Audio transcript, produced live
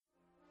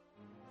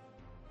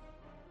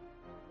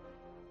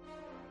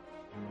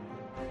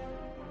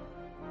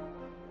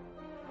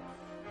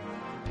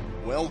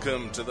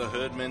Welcome to the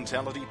Herd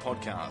Mentality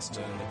Podcast,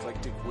 an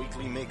eclectic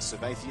weekly mix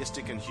of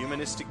atheistic and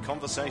humanistic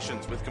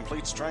conversations with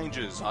complete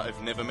strangers.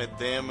 I've never met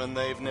them and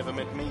they've never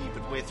met me,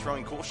 but we're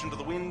throwing caution to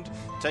the wind,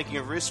 taking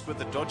a risk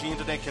with a dodgy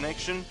internet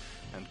connection,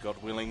 and God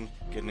willing,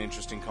 get an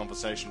interesting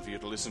conversation for you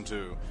to listen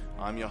to.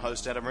 I'm your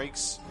host, Adam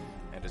Reeks,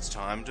 and it's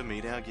time to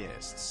meet our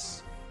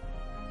guests.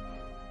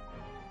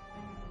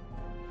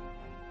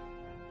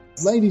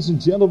 Ladies and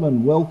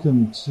gentlemen,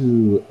 welcome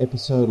to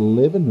episode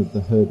 11 of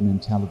the Herd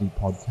Mentality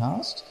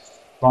Podcast.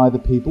 By the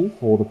people,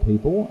 for the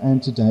people,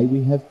 and today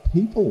we have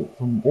people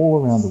from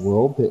all around the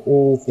world. They're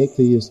all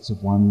atheists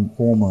of one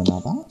form or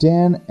another.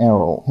 Dan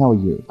Errol, how are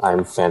you?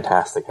 I'm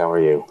fantastic. How are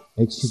you?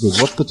 Extra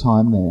good. What's the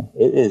time there?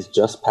 It is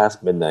just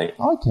past midnight.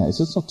 Okay,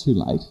 so it's not too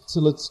late. So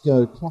let's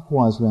go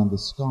clockwise around the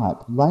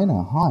Skype.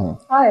 Lena, hi.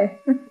 Hi.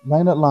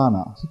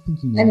 Lana. I keep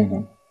thinking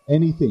Lena.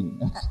 Anything.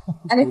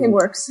 Anything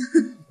works.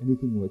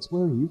 Anything works.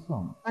 Where are you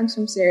from? I'm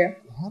from Syria.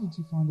 How did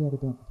you find out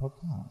about the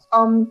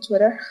podcast?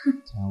 Twitter.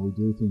 That's how we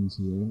do things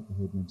here at the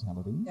Herd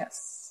Mentality.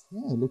 Yes.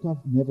 Yeah, look,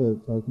 I've never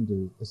spoken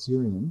to a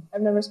Syrian.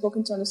 I've never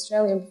spoken to an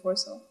Australian before,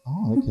 so.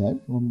 Oh, okay.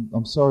 Well,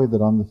 I'm sorry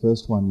that I'm the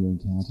first one you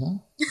encounter.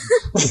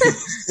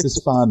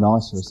 There's far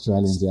nicer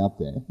Australians out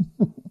there.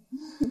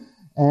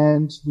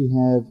 And we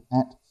have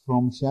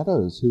From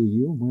Shadows. Who are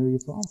you and where are you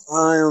from?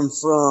 I am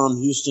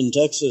from Houston,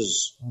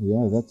 Texas. Oh,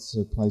 yeah, that's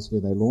a place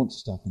where they launch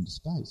stuff into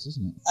space,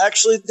 isn't it?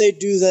 Actually, they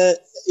do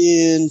that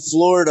in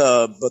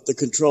Florida, but the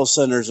control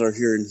centers are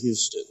here in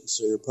Houston,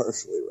 so you're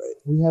partially right.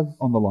 We have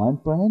on the line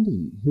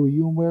Brandi. Who are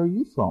you and where are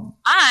you from?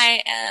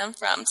 I am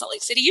from Salt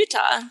Lake City,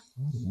 Utah.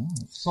 Oh, yeah.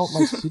 Salt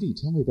Lake City.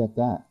 Tell me about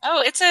that.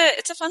 Oh, it's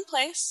a fun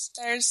place.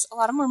 There's a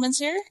lot of Mormons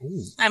here.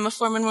 Ooh. I'm a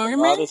former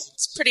Mormon.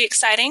 It's pretty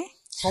exciting.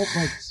 Salt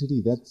Lake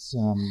City, that's,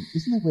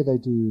 isn't that where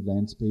they do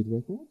land speed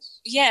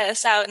records?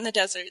 Yes, out in the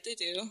desert, they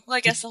do. Well,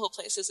 I guess the whole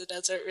place is a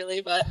desert, really,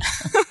 but...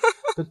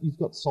 But you've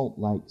got salt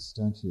lakes,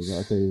 don't you?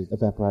 Like they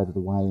evaporated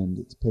away and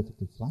it's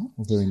perfectly flat,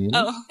 or very nearly?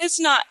 Oh, it's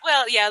not.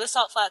 Well, yeah, the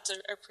salt flats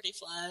are pretty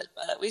flat,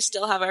 but we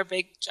still have our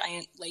big,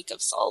 giant lake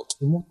of salt.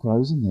 And what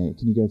grows in there?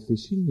 Can you go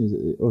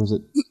fishing, or is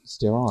it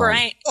sterile?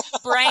 Brine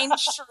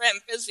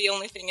shrimp is the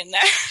only thing in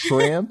there.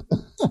 Shrimp?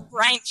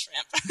 Brine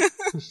shrimp.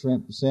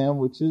 Shrimp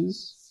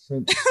sandwiches?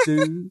 Shrimp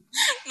stew?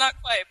 Not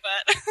quite,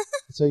 but...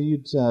 So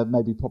you'd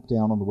maybe pop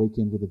down on the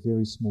weekend with a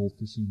very small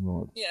fishing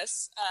rod?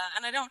 Yes,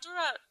 and I don't do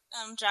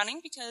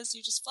drowning because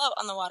you just float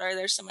on the water.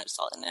 There's so much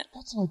salt in it.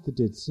 That's like the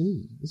Dead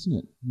Sea, isn't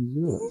it? In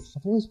Europe.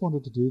 I've always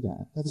wanted to do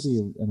that. That'd be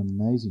an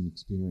amazing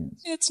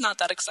experience. It's not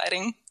that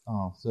exciting.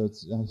 Oh, so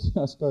it's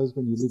I suppose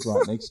when you live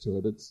right next to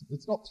it,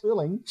 it's not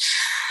thrilling.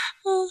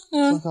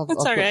 That's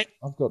all right.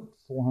 I've got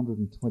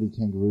 420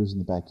 kangaroos in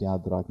the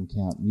backyard that I can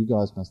count. You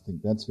guys must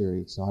think that's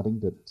very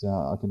exciting, but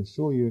I can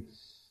assure you,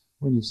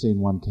 when you've seen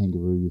one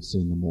kangaroo, you've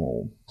seen them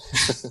all.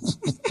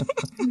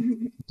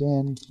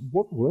 Dan,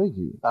 what were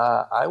you?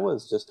 I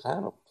was just kind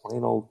of a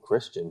plain old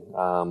Christian.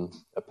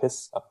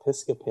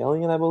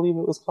 Episcopalian, I believe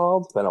it was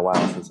called. It's been a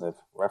while since I've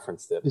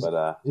referenced it,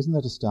 but isn't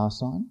that a star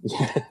sign?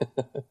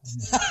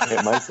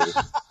 It might be.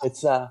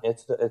 It's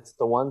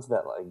the ones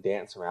that like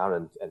dance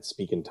around and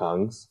speak in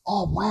tongues.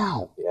 Oh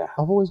wow! Yeah,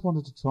 I've always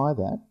wanted to try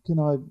that. Could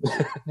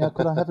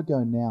I have a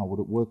go now? Would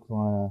it work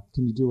via?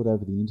 Can you do it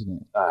over the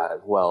internet?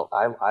 Well,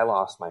 I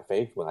lost my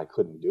faith when I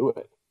couldn't do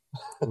it.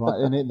 Right,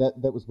 and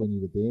that was when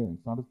you were there in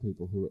front of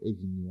people who were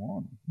egging you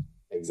on.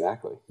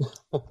 Exactly.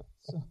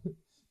 So,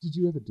 did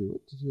you ever do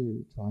it? Did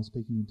you try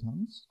speaking in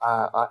tongues?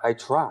 I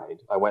tried.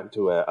 I went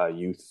to a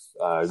youth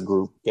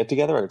group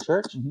get-together at a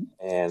church,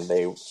 and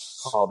they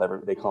called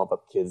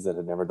up kids that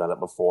had never done it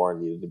before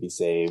and needed to be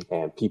saved,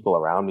 and people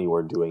around me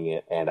were doing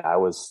it, and I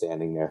was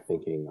standing there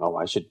thinking, oh,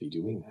 I should be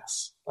doing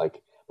this.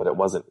 But it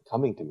wasn't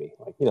coming to me.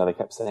 They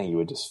kept saying you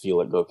would just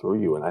feel it go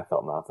through you, and I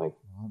felt nothing.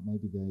 Right,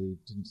 maybe they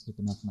didn't slip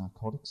enough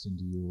narcotics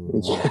into your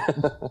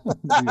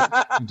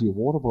into your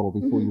water bottle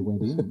before you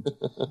went in.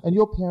 And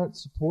your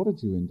parents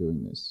supported you in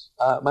doing this?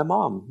 My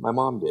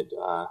mom did.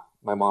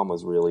 My mom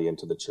was really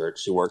into the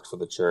church. She worked for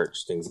the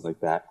church, things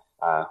like that.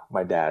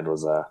 My dad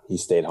he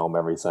stayed home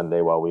every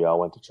Sunday while we all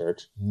went to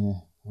church.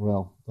 Yeah.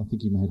 Well, I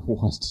think he made a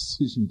wise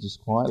decision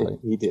just quietly.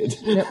 He did.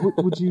 Now,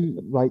 would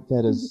you rate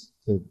that as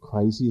the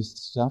craziest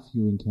stuff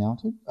you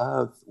encountered?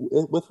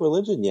 With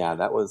religion, yeah,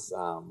 that was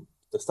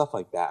the stuff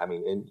like that. I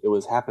mean,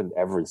 it happened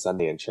every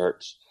Sunday in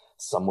church.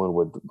 Someone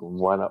would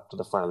run up to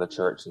the front of the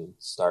church and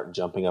start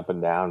jumping up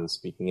and down and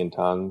speaking in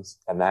tongues.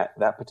 And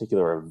that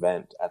particular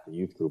event at the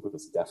youth group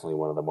was definitely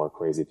one of the more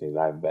crazy things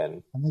I've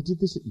been. And they did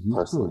this at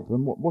youth group.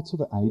 And what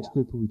sort of age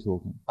group are we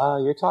talking?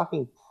 You're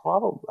talking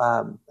probably,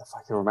 if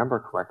I can remember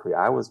correctly,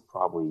 I was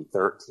probably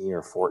 13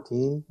 or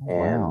 14. Oh,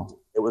 wow. And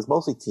it was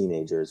mostly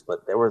teenagers,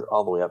 but they were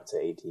all the way up to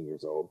 18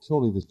 years old.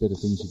 Surely there's better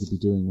things you could be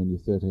doing when you're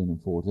 13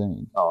 and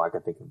 14. Oh, I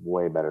could think of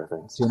way better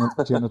things.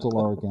 Genital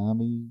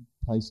origami,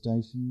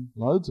 PlayStation,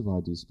 loads of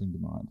ideas spring to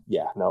mind.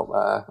 Yeah, no,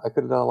 I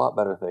could have done a lot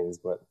better things,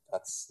 but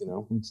that's,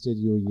 Instead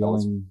you're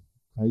yelling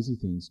crazy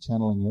things,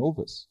 channeling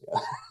Elvis.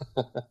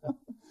 Yeah.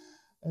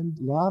 And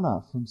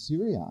Lana from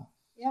Syria.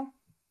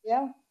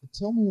 Yeah.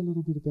 tell me a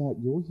little bit about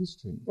your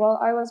history. Well,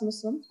 I was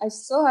Muslim. I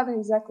still haven't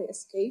exactly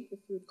escaped, if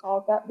you would call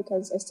it that,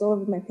 because I still live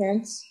with my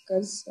parents,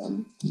 because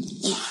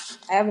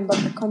I haven't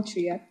left the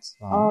country yet.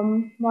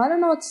 Well, I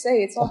don't know what to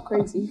say. It's all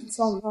crazy. It's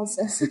all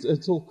nonsense.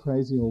 It's all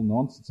crazy, all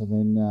nonsense. I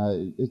mean,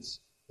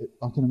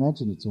 I can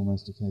imagine it's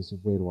almost a case of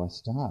where do I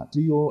start?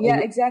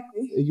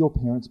 Exactly. Are your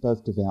parents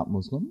both devout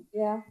Muslim?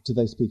 Yeah. Do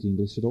they speak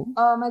English at all?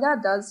 My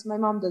dad does. My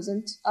mom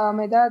doesn't.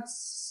 My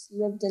dad's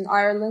lived in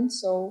Ireland,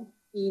 so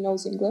he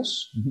knows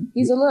English. Mm-hmm.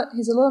 He's a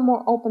little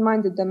more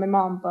open-minded than my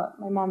mom, but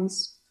my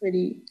mom's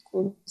pretty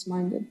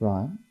close-minded.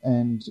 Right.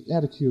 And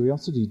out of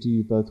curiosity, do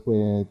you both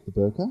wear the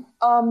burqa?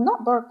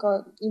 Not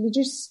burqa. We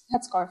just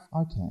headscarf.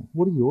 Okay.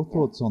 What are your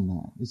thoughts on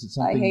that? Is it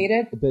something? I hate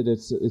it. But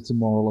it's a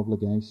moral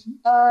obligation.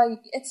 I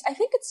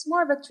think it's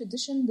more of a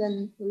tradition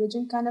than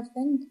religion kind of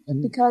thing.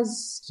 And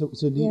because so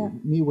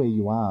near where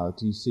you are,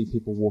 do you see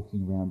people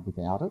walking around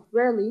without it?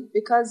 Rarely,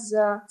 because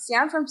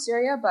I'm from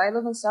Syria, but I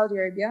live in Saudi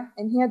Arabia,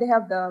 and here they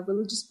have the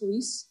religious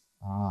police.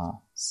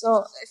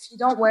 So if you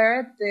don't wear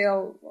it,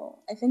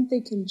 I think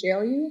they can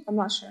jail you. I'm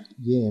not sure.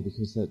 Yeah,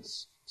 because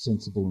that's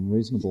sensible and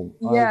reasonable.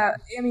 Yeah,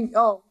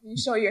 you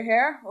show your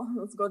hair? Well,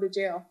 let's go to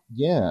jail.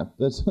 Yeah,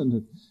 that's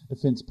an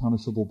offence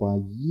punishable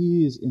by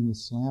years in the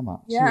slammer.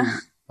 Yeah.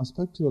 I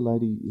spoke to a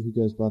lady who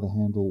goes by the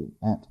handle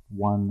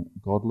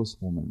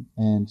 @OneGodlessWoman,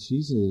 and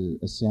she's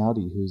a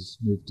Saudi who's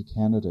moved to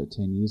Canada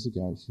 10 years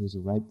ago. She was a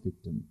rape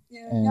victim.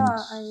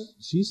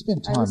 She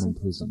spent time in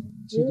prison.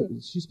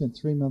 She spent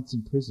 3 months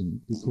in prison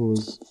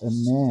because a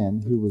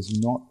man who was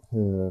not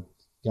her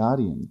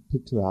guardian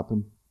picked her up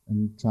and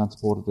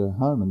transported her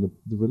home, and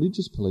the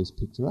religious police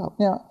picked her up.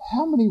 Now,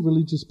 how many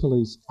religious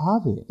police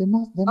are there? There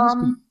must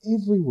be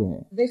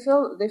everywhere. They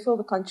fill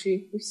the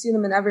country. We see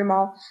them in every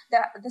mall.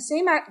 The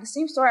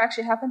same story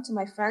actually happened to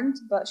my friend,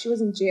 but she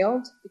wasn't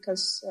jailed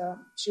because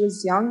she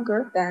was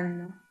younger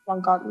than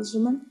one godless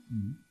woman.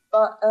 Mm-hmm.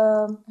 But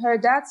her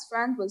dad's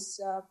friend was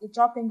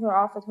dropping her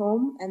off at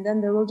home, and then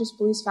the religious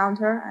police found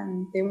her,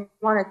 and they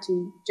wanted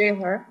to jail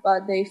her,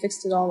 but they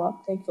fixed it all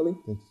up, thankfully.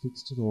 They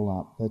fixed it all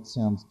up. That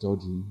sounds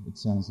dodgy. It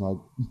sounds like...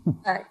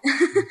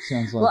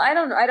 Well, I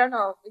don't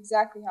know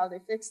exactly how they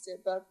fixed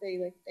it, but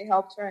they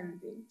helped her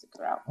and they took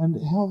her out. And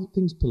how are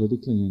things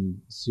politically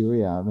in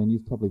Syria? I mean,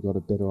 you've probably got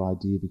a better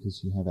idea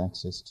because you have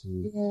access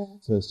to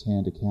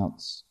first-hand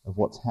accounts of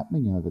what's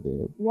happening over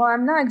there. Well,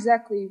 I'm not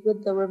exactly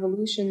with the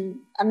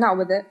revolution. I'm not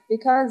with it.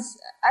 Because,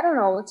 I don't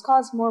know, it's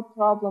caused more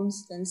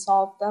problems than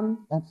solved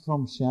them. And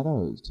From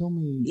Shadows, tell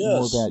me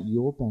more about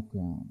your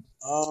background.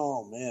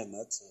 Oh, man,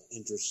 that's an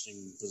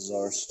interesting,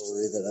 bizarre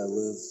story that I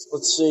lived.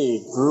 Let's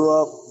see, grew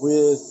up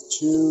with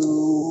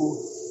 2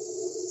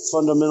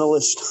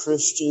 fundamentalist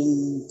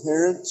Christian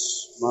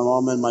parents, my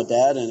mom and my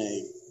dad, in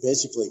a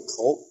basically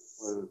cult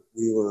where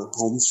we were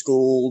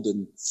homeschooled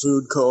and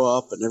food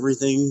co-op and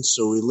everything.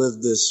 So we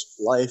lived this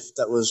life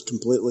that was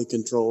completely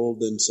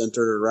controlled and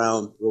centered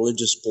around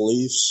religious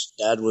beliefs.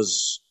 Dad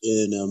was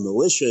in a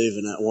militia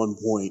even at one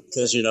point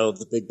because,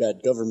 the big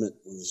bad government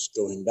was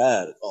going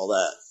bad, all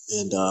that.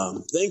 And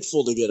I'm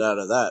thankful to get out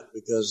of that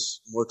because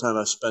the more time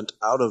I spent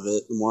out of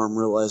it, the more I'm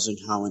realizing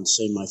how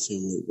insane my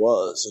family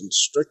was and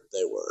strict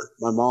they were.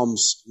 My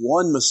mom's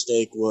one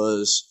mistake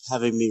was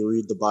having me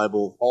read the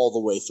Bible all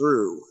the way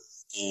through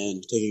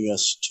and taking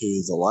us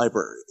to the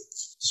library.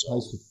 A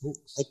place with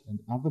books and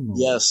other knowledge.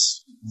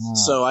 Yes.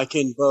 So I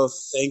can both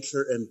thank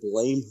her and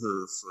blame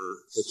her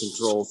for the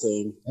control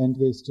thing. And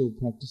they're still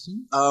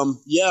practicing?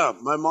 Yeah,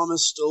 my mom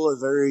is still a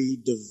very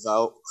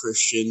devout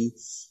Christian.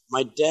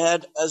 My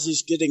dad, as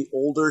he's getting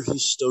older, he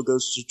still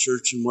goes to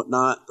church and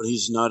whatnot, but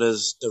he's not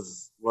as he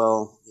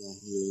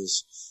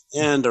is.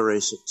 And a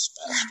racist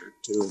bastard,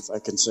 too, if I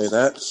can say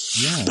that.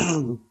 Yeah,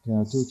 look, do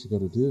what you got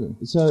to do.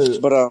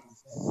 So,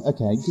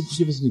 okay,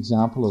 give us an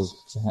example of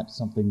perhaps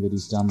something that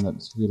he's done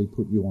that's really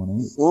put you on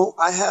edge. Well,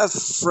 I have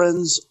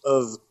friends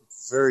of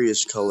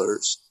various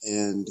colors,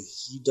 and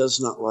he does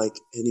not like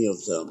any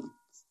of them.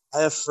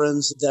 I have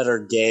friends that are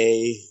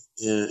gay,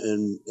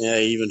 and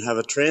I even have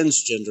a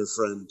transgender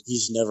friend.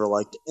 He's never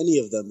liked any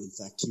of them. In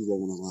fact, he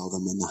won't allow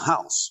them in the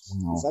house.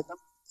 Wow.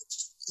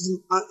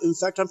 In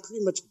fact, I'm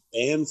pretty much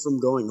banned from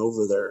going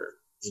over there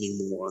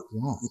anymore,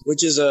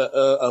 which is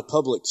a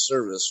public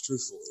service,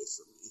 truthfully,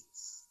 for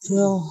me.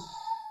 Well,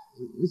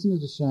 isn't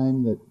it a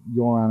shame that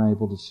you're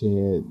unable to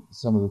share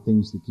some of the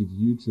things that give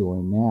you joy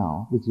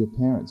now with your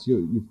parents?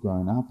 You've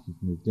grown up,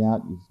 you've moved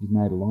out, you've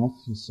made a life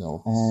for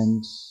yourself,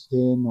 and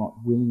they're not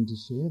willing to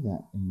share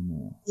that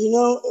anymore.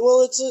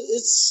 Well, it's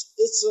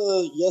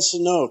a yes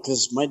and no,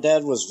 because my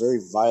dad was very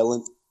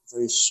violent,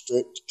 very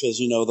strict, because,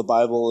 the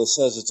Bible, it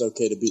says it's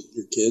okay to beat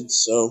your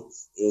kids, so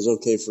it was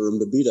okay for him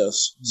to beat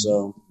us.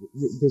 So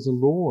there's a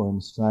law in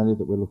Australia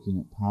that we're looking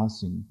at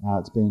passing.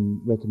 It's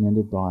been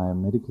recommended by a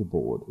medical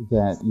board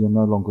that you're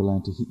no longer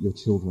allowed to hit your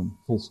children,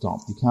 full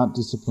stop. You can't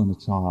discipline a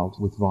child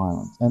with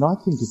violence. And I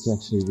think it's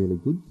actually a really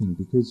good thing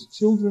because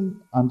children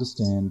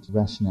understand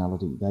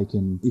rationality. They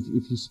can,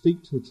 if you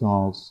speak to a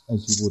child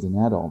as you would an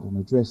adult and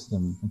address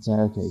them and say,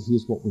 okay,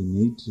 here's what we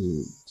need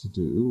to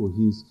do, or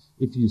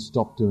if you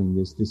stop doing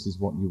this, this is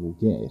what you will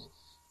get,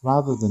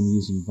 rather than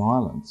using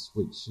violence,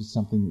 which is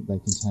something that they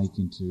can take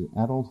into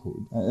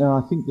adulthood. And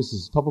I think this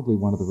is probably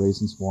one of the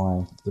reasons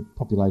why the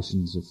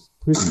populations of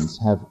prisons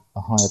have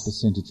a higher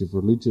percentage of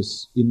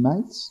religious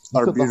inmates.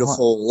 Our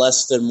beautiful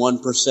less than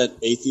 1%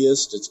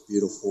 atheist, it's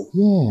beautiful.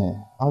 Yeah,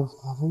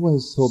 I've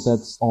always thought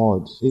that's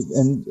odd.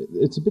 And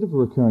it's a bit of a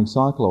recurring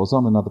cycle. I was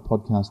on another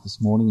podcast this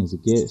morning as a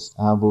guest.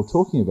 We were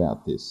talking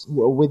about this,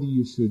 whether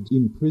you should,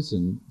 in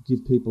prison,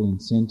 give people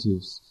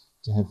incentives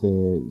to have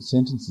their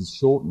sentences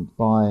shortened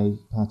by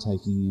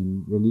partaking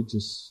in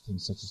religious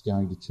things such as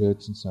going to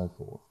church and so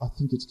forth. I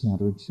think it's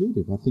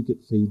counterintuitive. I think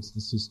it feeds the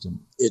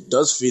system. It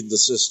does feed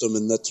the system,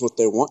 and that's what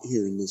they want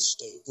here in this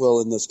state. Well,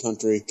 in this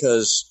country,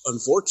 because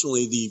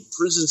unfortunately the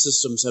prison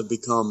systems have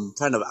become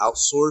kind of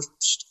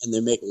outsourced, and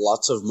they make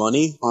lots of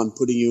money on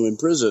putting you in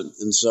prison.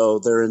 And so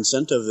their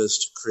incentive is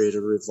to create a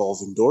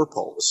revolving door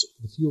policy.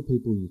 The fewer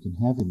people you can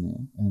have in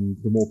there, and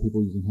the more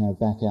people you can have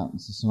back out in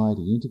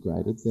society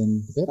integrated,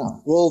 then the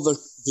better. Well,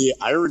 the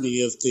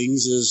irony of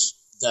things is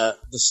that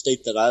the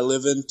state that I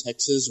live in,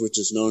 Texas, which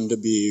is known to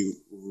be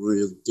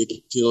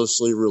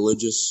ridiculously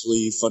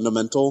religiously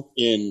fundamental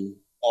in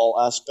all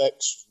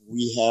aspects,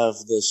 we have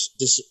this.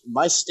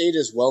 My state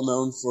is well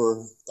known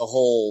for the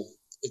whole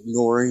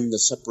ignoring the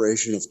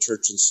separation of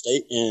church and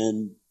state,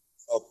 and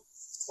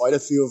quite a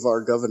few of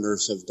our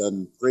governors have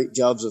done great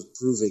jobs of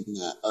proving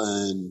that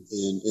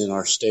in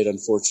our state,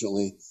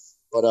 unfortunately.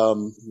 But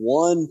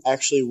one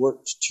actually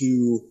worked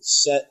to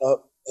set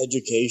up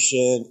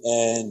education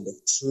and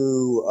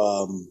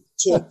to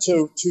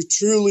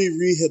truly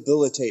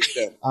rehabilitate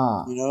them.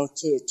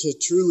 To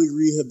truly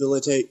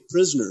rehabilitate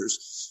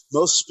prisoners,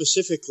 most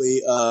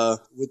specifically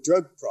with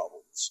drug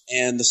problems.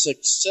 And the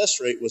success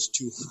rate was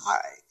too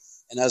high.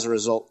 And as a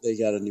result, they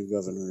got a new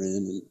governor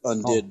in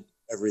and undid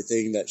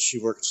everything that she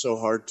worked so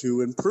hard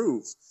to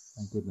improve.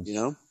 Thank goodness.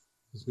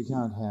 Because we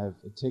can't have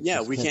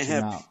Texas we can't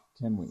have out,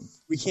 can we?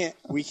 We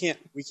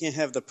can't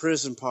have the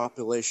prison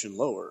population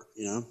lower,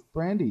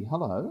 Brandi,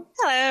 hello.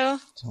 Hello.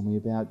 Tell me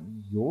about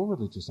your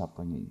religious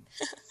upbringing.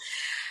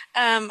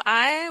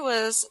 I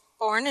was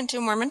born into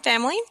a Mormon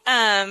family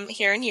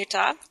here in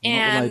Utah. You're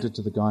not related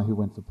to the guy who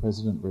went for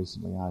president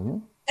recently, are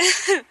you?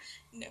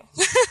 No.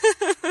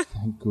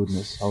 Thank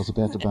goodness. I was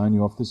about to bone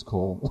you off this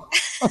call.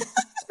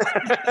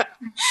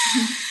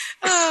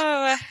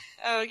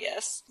 Oh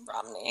yes,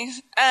 Romney.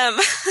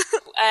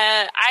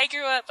 I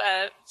grew up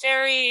a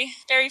very,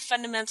 very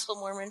fundamental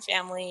Mormon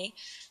family.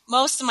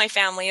 Most of my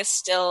family is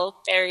still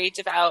very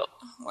devout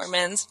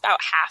Mormons. About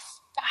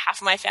half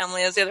of my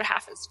family is. The other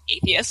half is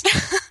atheist.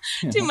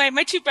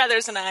 My two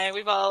brothers and I,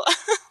 we've all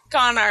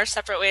gone our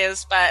separate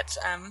ways, but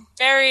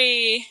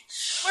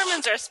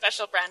Mormons are a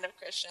special brand of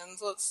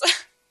Christians.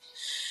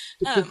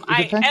 The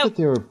fact that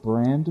they're a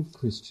brand of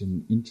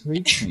Christian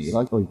intrigues me.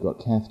 You've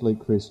got Catholic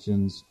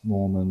Christians,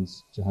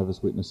 Mormons,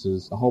 Jehovah's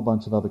Witnesses, a whole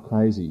bunch of other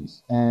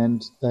crazies,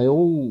 and they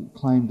all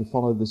claim to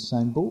follow the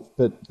same book,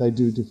 but they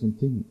do different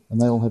things, and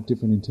they all have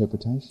different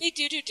interpretations. They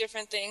do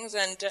different things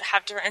and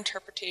have different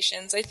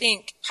interpretations. I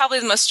think probably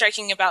the most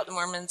striking about the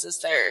Mormons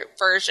is their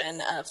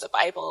version of the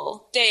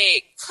Bible.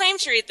 They claim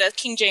to read the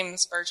King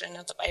James version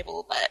of the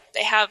Bible, but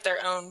they have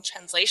their own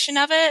translation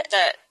of it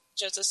that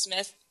Joseph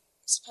Smith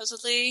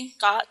supposedly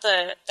got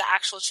the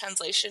actual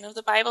translation of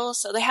the Bible.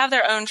 So they have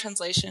their own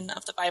translation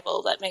of the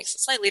Bible that makes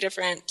it slightly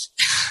different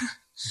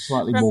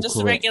slightly from more just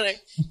correct. the regular.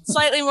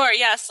 Slightly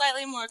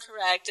more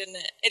correct. And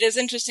it is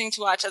interesting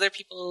to watch other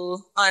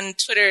people on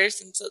Twitter,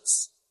 since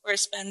it's where I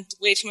spend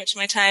way too much of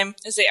my time,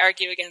 as they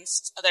argue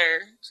against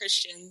other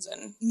Christians,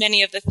 and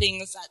many of the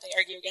things that they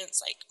argue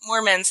against, like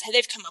Mormons,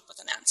 they've come up with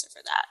an answer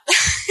for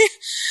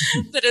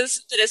that that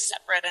is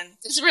separate. And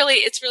it's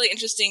really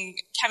interesting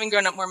having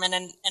grown up Mormon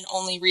and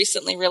only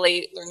recently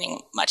really learning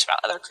much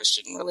about other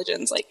Christian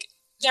religions. Like,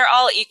 they're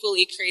all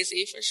equally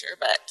crazy for sure,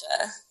 but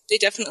they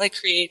definitely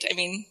create,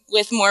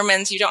 with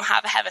Mormons, you don't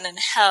have a heaven and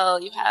hell,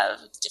 you have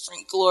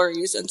different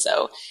glories, and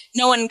so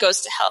no one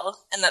goes to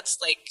hell, and that's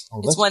like,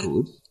 that's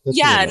good.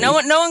 That's no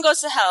one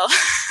goes to hell.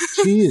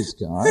 Cheers,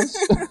 guys.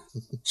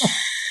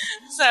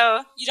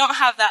 So you don't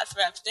have that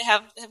threat. They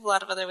have a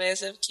lot of other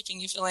ways of keeping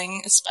you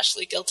feeling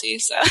especially guilty.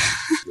 So,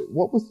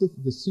 what was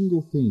the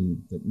single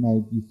thing that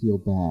made you feel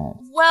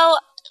bad? Well,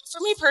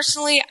 for me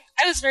personally,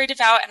 I was very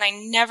devout, and I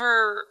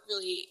never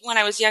really, when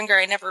I was younger,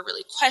 I never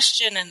really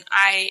questioned, and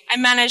I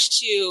managed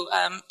to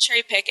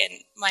cherry pick in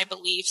my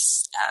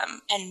beliefs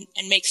and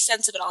make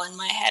sense of it all in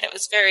my head. It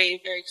was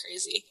very, very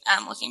crazy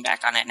looking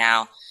back on it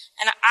now.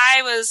 And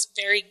I was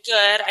very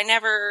good. I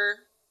never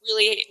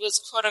really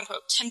was, quote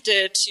unquote,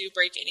 tempted to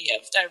break any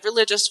of the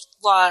religious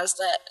laws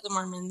that the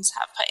Mormons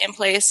have put in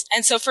place.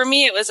 And so for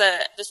me, it was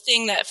the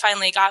thing that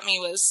finally got me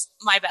was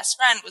my best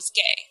friend was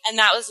gay. And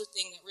that was the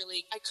thing that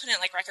really, I couldn't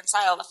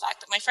reconcile the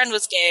fact that my friend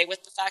was gay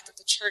with the fact that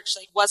the church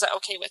wasn't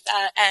okay with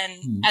that.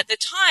 And at the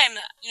time,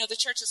 the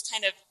church has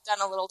kind of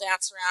done a little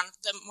dance around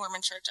the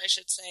Mormon church, I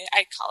should say.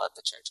 I call it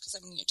the church because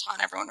I'm in Utah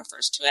and everyone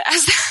refers to it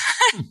as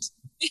that.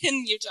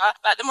 in Utah.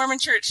 But the Mormon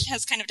Church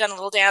has kind of done a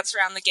little dance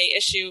around the gay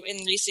issue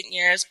in recent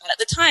years. But at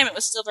the time, it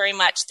was still very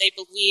much they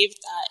believed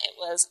that it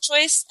was a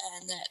choice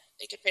and that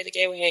they could pray the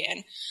gay way.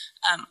 And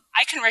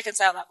I can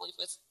reconcile that belief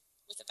with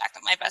the fact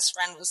that my best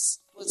friend was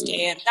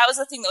gay. And that was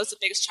the thing that was the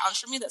biggest challenge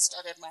for me that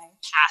started my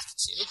path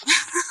to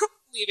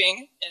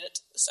leaving it,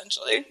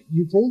 essentially.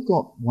 You've all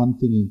got one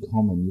thing in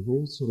common. You've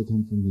all sort of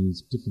come from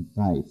these different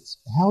faiths.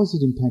 How has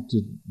it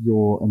impacted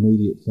your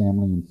immediate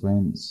family and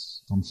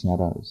friends from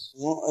Shadows?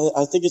 Well,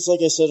 I think it's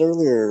like I said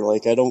earlier,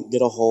 like I don't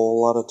get a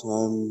whole lot of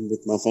time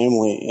with my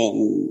family,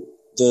 and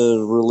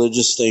the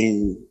religious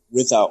thing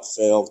without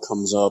fail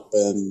comes up,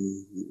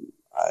 and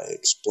I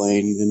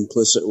explain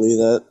implicitly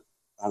that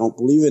I don't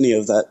believe any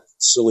of that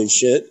silly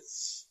shit,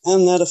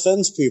 and that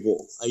offends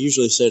people. I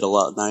usually say it a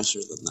lot nicer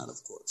than that,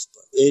 of course,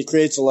 but it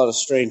creates a lot of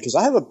strain because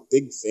I have a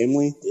big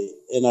family,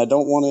 and I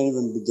don't want to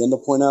even begin to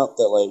point out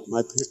that like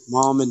my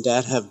mom and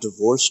dad have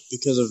divorced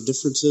because of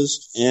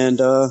differences, and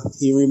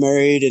he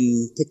remarried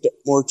and picked up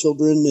more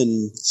children,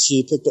 and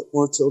she picked up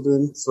more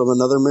children from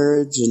another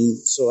marriage, and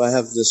so I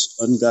have this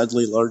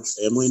ungodly large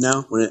family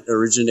now when it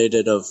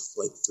originated of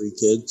like 3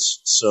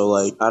 kids. So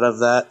like out of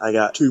that, I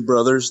got 2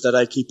 brothers that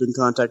I keep in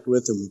contact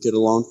with, and we get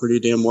along pretty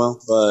damn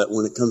well. But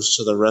when it comes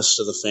to the rest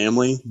of the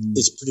family,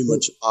 it's pretty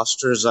much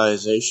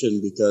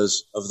ostracization because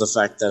of the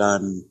fact that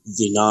I'm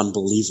the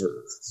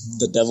non-believer,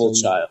 the devil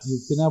child.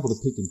 You've been able to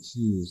pick and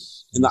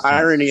choose. And the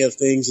irony of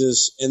things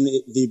is, and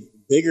the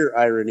bigger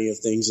irony of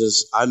things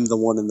is, I'm the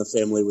one in the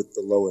family with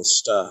the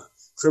lowest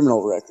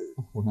criminal record.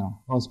 Oh, wow.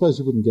 Well, I suppose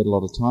you wouldn't get a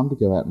lot of time to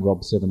go out and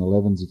rob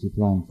 7-Elevens if you're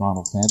playing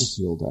Final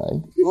Fantasy all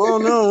day. Well,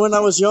 no, when I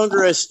was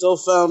younger, I still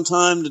found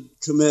time to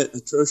commit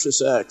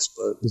atrocious acts,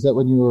 but... Was that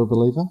when you were a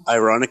believer?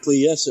 Ironically,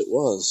 yes, it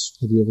was.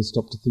 Have you ever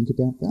stopped to think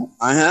about that?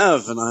 I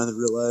have, and I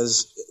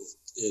realized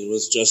it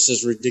was just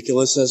as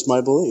ridiculous as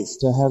my belief.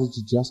 So how did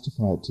you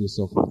justify it to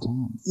yourself at the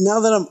time? Now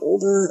that I'm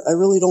older, I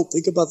really don't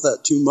think about that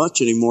too much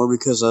anymore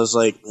because I was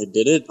like, I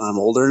did it, I'm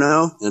older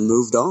now, and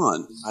moved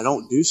on. I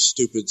don't do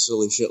stupid,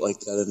 silly shit like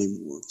that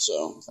anymore.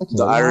 So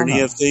the irony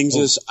of things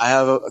is I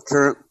have a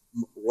current...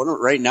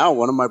 right now,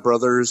 one of my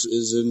brothers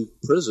is in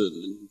prison.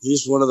 And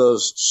he's one of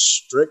those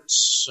strict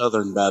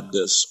Southern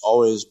Baptists,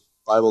 always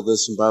Bible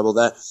this and Bible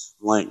that.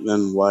 I'm like,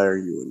 then why are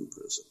you in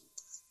prison?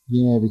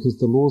 Yeah, because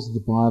the laws of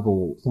the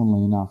Bible,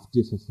 funnily enough,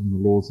 differ from the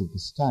laws of the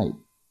state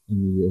in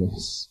the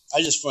US.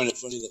 I just find it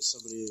funny that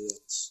somebody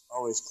that's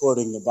always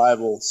quoting the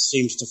Bible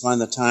seems to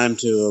find the time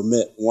to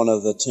omit one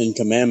of the 10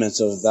 commandments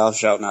of thou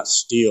shalt not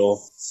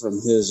steal from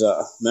his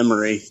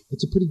memory.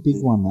 It's a pretty big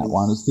one, that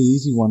one. It's the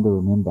easy one to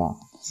remember.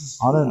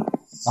 I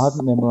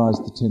haven't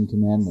memorized the 10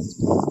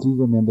 Commandments, but I do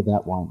remember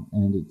that one,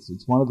 and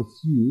it's one of the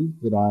few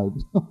that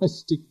I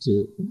stick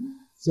to.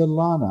 So,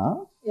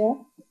 Lana, Yeah.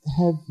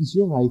 Is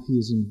your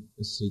atheism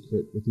a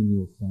secret within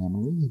your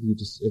family? Have you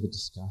just ever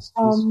discussed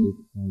this with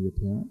your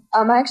parents?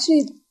 I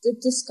actually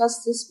did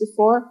discuss this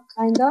before,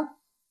 kinda,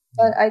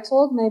 but I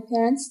told my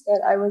parents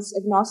that I was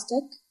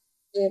agnostic.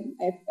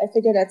 I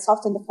figured I'd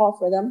soften the fall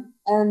for them,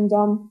 and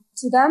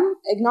to them,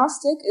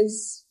 agnostic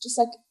is just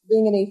like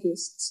being an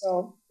atheist.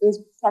 So it was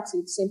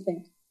practically the same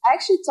thing. I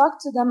actually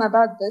talked to them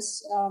about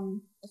this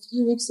a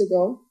few weeks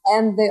ago,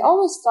 and they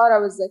always thought I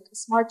was like a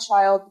smart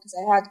child because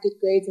I had good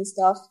grades and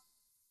stuff.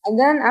 And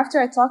then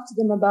after I talked to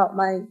them about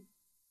my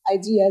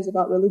ideas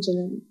about religion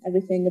and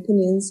everything,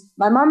 opinions,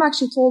 my mom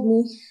actually told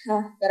me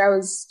that I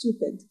was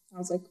stupid. I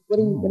was like, what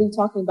are you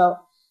talking about?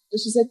 And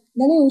she's like,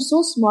 Nene, you're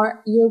so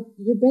smart. Your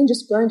brain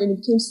just burned and you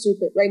became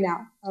stupid right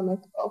now. I'm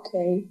like,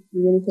 okay, you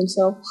really think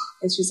so?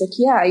 And she's like,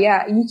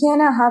 yeah, you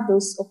cannot have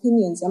those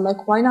opinions. I'm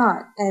like, why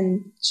not?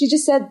 And she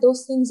just said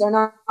those things are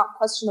not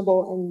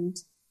questionable and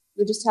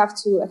you just have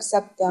to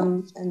accept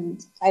them. And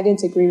I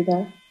didn't agree with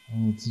her.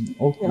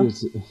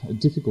 It's a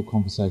difficult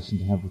conversation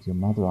to have with your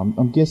mother.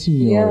 I'm guessing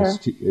are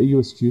you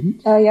a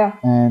student? Yeah.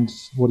 And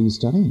what are you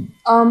studying?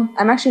 I'm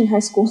actually in high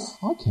school.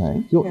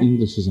 Okay. Your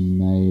English is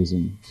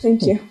amazing.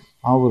 Thank you.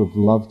 I would have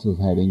loved to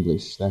have had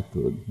English that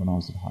good when I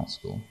was at high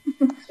school.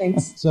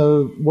 Thanks.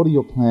 So what are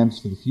your plans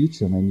for the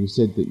future? I mean, you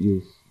said that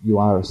you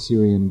are a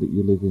Syrian, but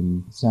you live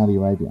in Saudi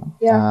Arabia.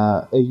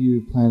 Yeah. Are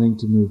you planning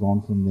to move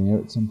on from there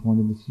at some point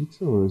in the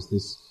future, or is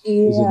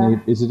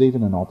it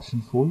even an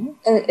option for you?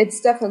 It's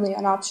definitely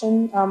an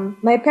option.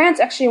 My parents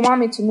actually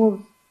want me to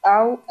move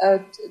out.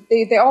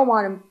 They all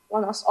want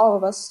all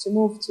of us to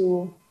move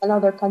to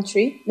another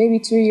country, maybe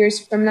 2 years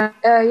from now.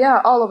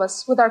 All of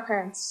us with our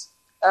parents.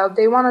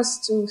 They want us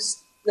to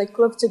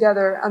live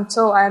together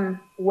until I'm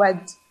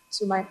wed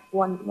to my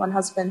one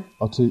husband.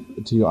 Oh, to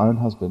your own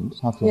husband,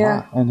 half your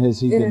life. And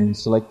has he been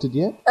selected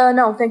yet?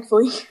 No,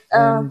 thankfully.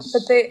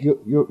 But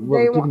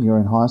given you're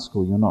in high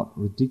school, you're not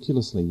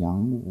ridiculously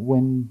young.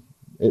 When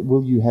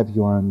will you have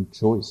your own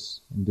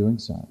choice in doing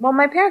so? Well,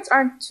 my parents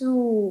aren't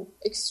too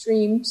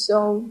extreme,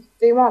 so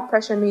they won't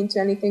pressure me into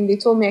anything. They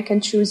told me I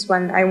can choose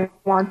when I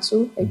want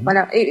to.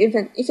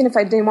 Even if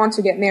I didn't want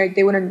to get married,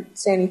 they wouldn't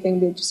say anything.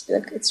 They'd just be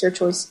like, "It's your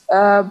choice."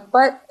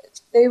 But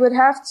They would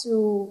have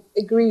to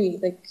agree.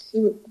 Like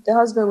the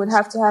husband would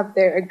have to have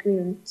their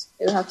agreement.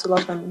 They would have to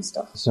love him and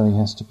stuff. So he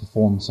has to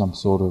perform some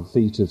sort of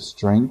feat of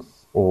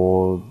strength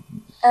or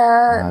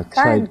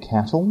trade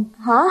cattle?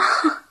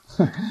 Huh?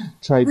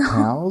 Trade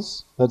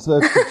cows? That's the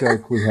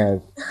joke we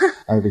have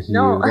over here.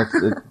 No.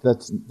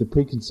 That's the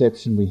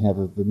preconception we have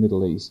of the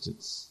Middle East.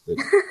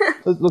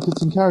 Look,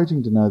 it's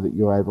encouraging to know that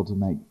you're able to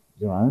make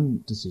your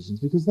own decisions,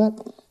 because that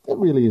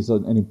really is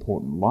an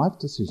important life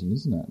decision,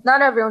 isn't it?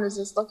 Not everyone is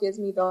as lucky as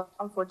me, though,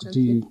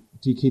 unfortunately.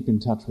 Do you keep in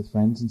touch with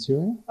friends in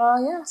Syria?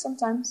 Yeah,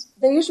 sometimes.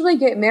 They usually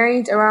get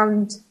married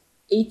around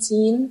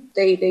 18.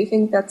 They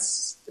think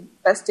that's the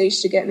best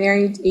age to get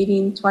married,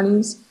 18,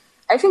 20s.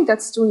 I think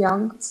that's too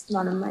young. It's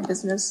none of my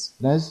business.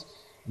 As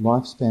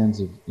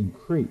lifespans have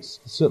increased,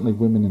 certainly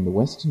women in the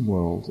Western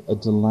world are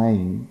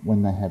delaying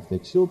when they have their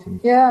children.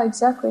 Yeah,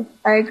 exactly.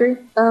 I agree.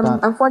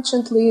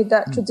 Unfortunately,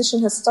 that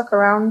tradition has stuck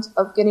around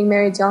of getting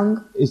married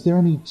young. Is there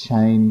any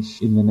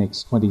change in the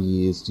next 20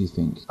 years, do you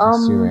think, in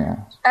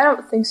Syria? I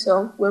don't think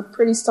so. We're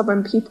pretty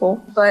stubborn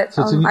people. But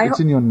so it's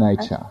in your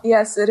nature.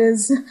 Yes, it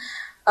is.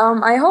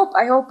 I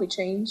hope we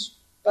change.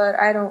 But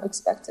I don't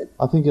expect it.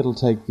 I think it'll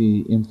take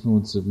the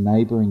influence of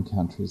neighbouring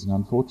countries, and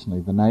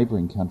unfortunately the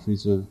neighbouring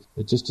countries are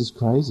just as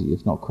crazy,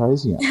 if not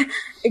crazier.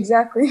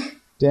 Exactly.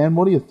 Dan,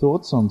 what are your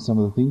thoughts on some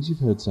of the things you've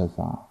heard so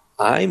far?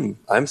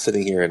 I'm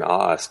sitting here in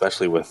awe,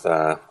 especially with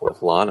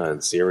Lana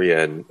and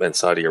Syria and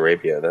Saudi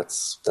Arabia.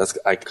 That's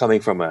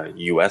coming from a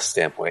U.S.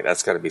 standpoint.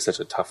 That's got to be such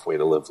a tough way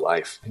to live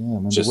life. Yeah, I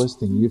mean, the worst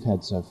thing you've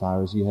had so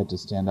far is you had to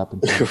stand up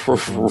and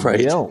right.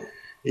 yell.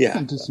 Yeah,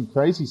 and do some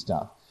crazy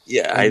stuff.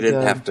 Yeah, I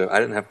didn't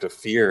have to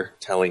fear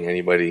telling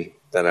anybody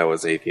that I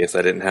was atheist.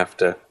 I didn't have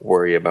to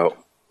worry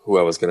about who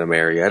I was going to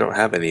marry. I don't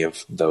have any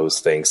of those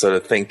things. So to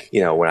think,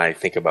 when I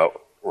think about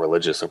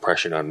religious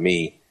oppression on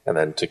me, and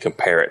then to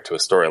compare it to a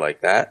story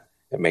like that,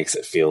 it makes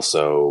it feel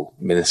so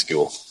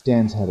minuscule.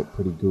 Dan's had it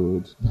pretty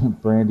good.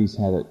 Brandi's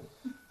had it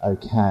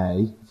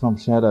okay. From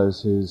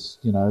Shadows, who's,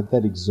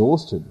 that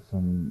exhausted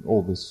from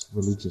all this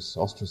religious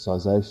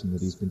ostracization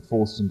that he's been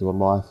forced into a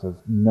life of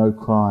no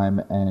crime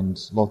and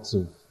lots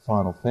of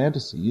Final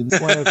Fantasy. And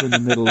way over in the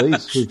Middle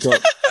East, we've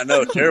got... I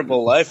know,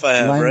 terrible life I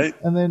have, right?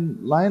 And then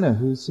Lena,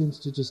 who seems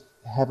to just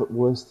have it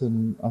worse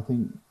than, I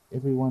think,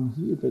 everyone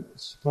here, but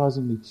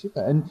surprisingly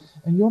chipper. And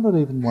you're not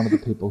even one of the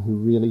people who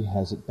really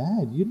has it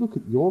bad. You look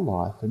at your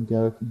life and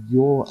go,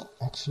 you're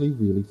actually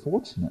really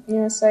fortunate.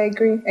 Yes, I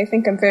agree. I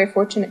think I'm very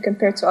fortunate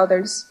compared to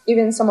others,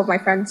 even some of my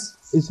friends.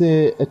 Is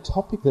there a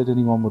topic that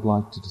anyone would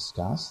like to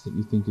discuss that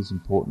you think is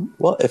important?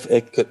 Well, if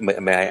it could,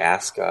 may I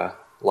ask...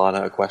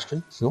 Lana, a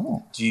question?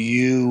 Sure. Do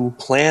you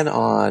plan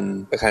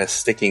on kind of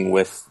sticking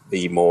with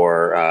the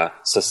more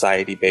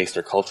society-based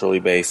or culturally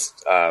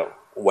based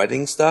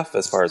wedding stuff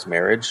as far as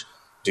marriage?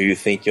 Do you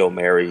think you'll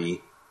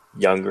marry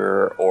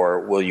younger,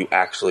 or will you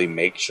actually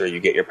make sure you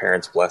get your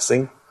parents'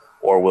 blessing?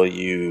 Or will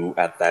you,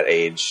 at that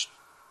age,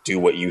 do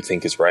what you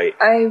think is right?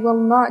 I will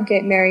not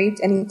get married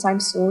anytime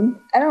soon.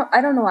 I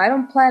don't know. I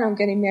don't plan on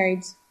getting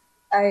married.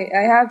 I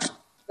have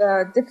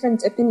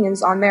different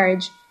opinions on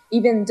marriage,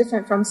 even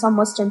different from some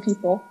Western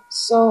people.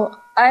 So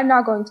I'm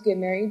not going to get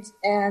married,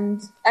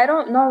 and I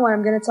don't know what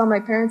I'm going to tell my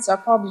parents. I'll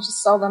probably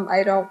just tell them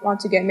I don't want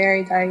to get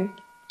married. I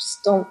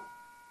just don't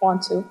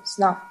want to. It's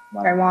not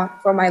what I want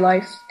for my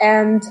life.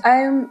 And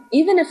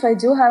even if I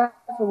do have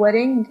a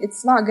wedding,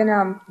 it's not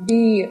gonna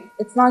be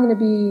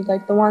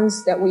like the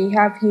ones that we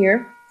have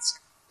here. It's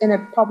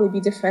gonna probably be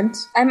different.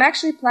 I'm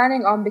actually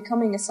planning on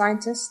becoming a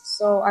scientist,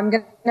 so I'm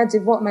gonna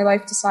devote my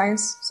life to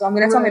science. So I'm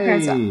gonna tell my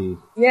parents that.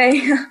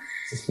 Yay!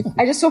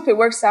 I just hope it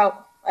works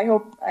out. I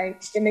hope I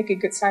can make a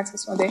good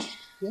scientist one day.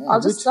 Yeah,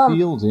 which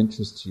fields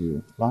interest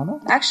you, Lana?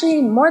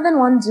 Actually, more than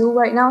one do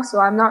right now,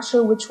 so I'm not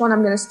sure which one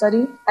I'm going to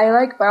study. I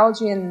like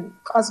biology and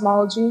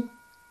cosmology.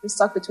 I'm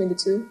stuck between the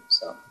two.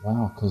 So.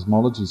 Wow,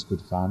 cosmology's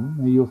good fun.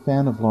 Are you a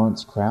fan of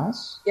Lawrence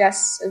Krauss?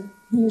 Yes, a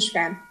huge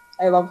fan.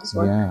 I love his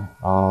work. Yeah.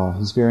 Oh,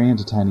 he's very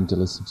entertaining to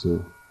listen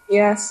to.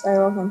 Yes, I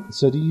love him.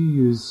 So do you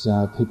use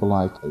people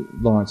like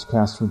Lawrence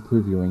Krauss to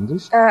improve your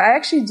English? I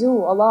actually do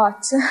a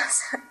lot.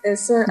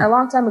 A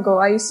long time ago,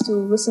 I used to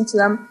listen to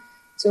them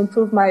to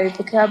improve my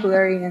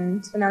vocabulary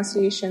and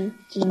pronunciation.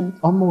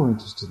 I'm more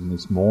interested in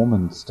this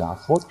Mormon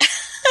stuff.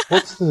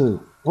 What's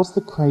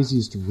the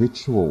craziest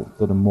ritual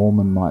that a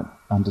Mormon might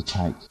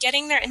undertake?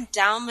 Getting their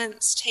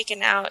endowments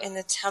taken out in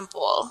the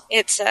temple.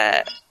 It's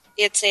a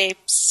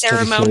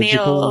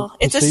ceremonial.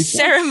 It's a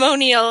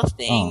ceremonial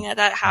thing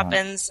that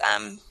happens.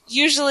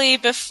 Usually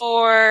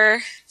for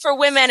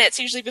women, it's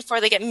usually before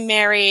they get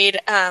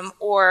married,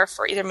 or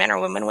for either men or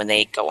women when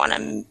they go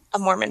on a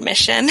Mormon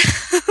mission.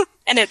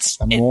 And it's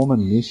a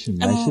Mormon mission.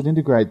 They should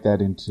integrate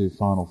that into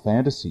Final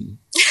Fantasy.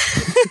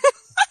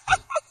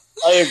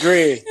 I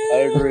agree.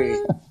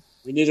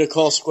 We need to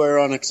call Square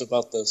Enix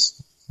about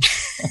this.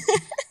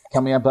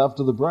 Coming up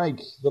after the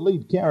break, the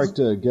lead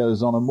character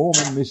goes on a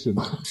Mormon mission.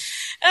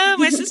 Oh,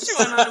 my sister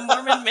went on a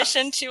Mormon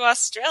mission to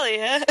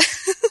Australia.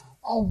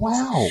 Oh,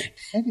 wow.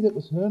 Maybe that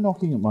was her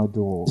knocking at my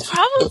door.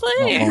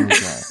 Probably. Not long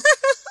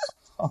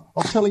ago.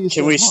 I'll tell you.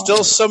 Can we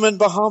still summon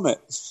Bahamut?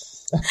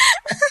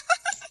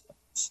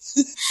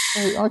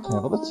 Oh, okay,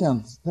 well that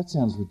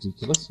sounds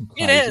ridiculous and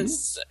crazy.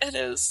 It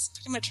is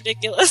pretty much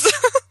ridiculous.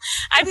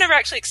 I've never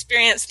actually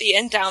experienced the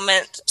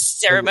endowment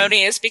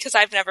ceremonies because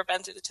I've never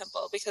been through the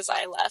temple because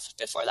I left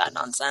before that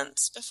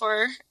nonsense.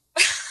 Before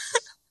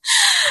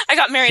I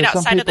got married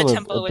outside of the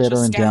temple, which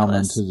was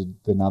scandalous. Better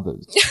endowment than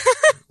others.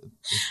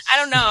 I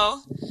don't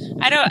know.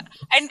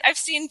 I've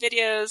seen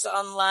videos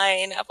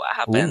online of what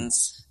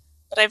happens,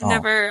 but I've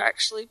never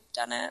actually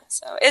done it.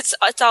 So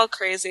it's all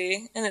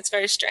crazy and it's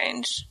very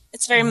strange.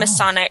 It's very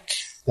Masonic.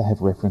 They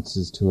have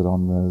references to it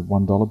on the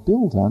 $1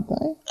 bill, don't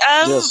they?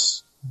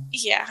 Yes.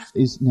 Yeah.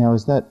 Is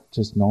that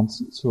just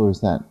nonsense, or is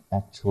that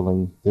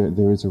actually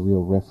there is a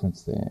real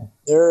reference there?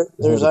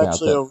 There's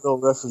actually a real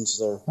reference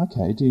there.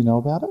 Okay, do you know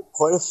about it?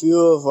 Quite a few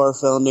of our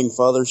founding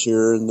fathers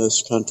here in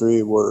this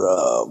country were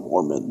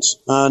Mormons.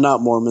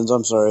 Not Mormons,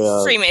 I'm sorry.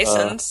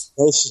 Freemasons.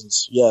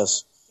 Masons,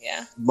 yes.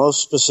 Yeah.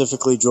 Most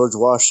specifically George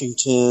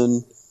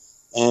Washington,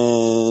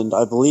 and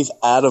I believe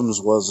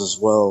Adams was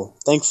as well.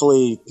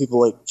 Thankfully,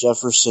 people like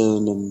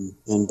Jefferson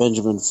and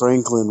Benjamin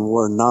Franklin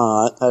were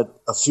not. Had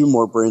a few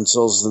more brain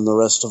cells than the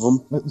rest of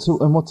them. So,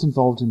 and what's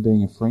involved in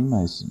being a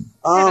Freemason?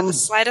 Not the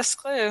slightest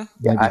clue.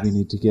 Maybe we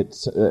need to get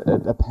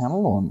a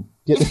panel on.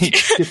 Get some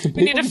people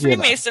we need a together.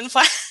 Freemason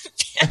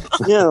panel.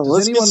 Yeah,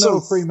 Does anyone know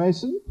a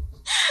Freemason?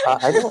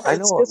 I know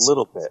a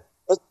little bit.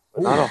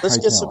 Let's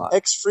get some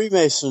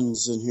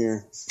ex-Freemasons in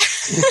here.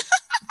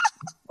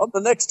 On the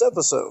next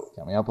episode.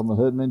 Coming up on the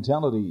herd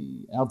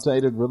mentality,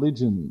 outdated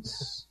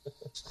religions.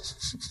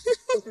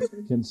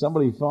 Can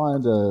somebody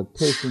find a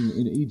person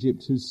in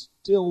Egypt who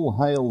still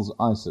hails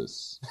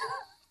ISIS?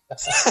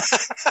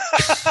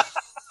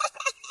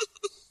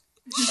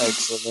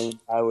 Excellent.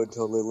 I would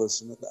totally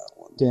listen to that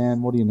one.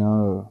 Dan, what do you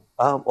know?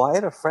 Well, I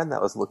had a friend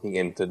that was looking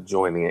into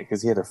joining it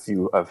because he had a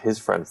few of his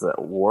friends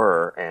that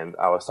were, and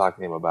I was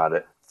talking to him about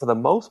it. For the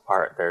most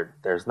part,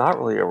 there's not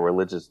really a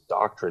religious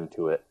doctrine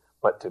to it.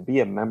 But to be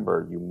a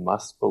member, you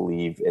must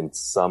believe in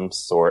some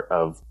sort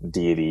of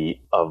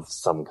deity of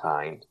some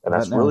kind. And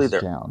that's really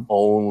their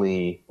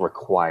only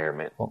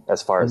requirement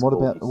as far as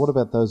belief. What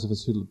about those of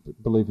us who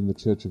believe in the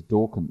Church of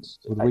Dawkins?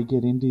 Would we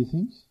get in, do you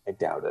think? I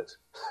doubt it.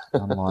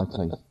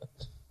 Unlikely.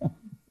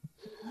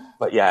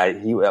 But yeah,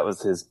 that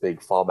was his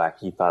big fallback.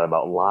 He thought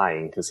about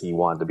lying because he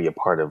wanted to be a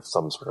part of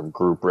some sort of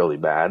group really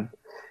bad.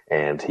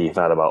 And he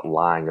thought about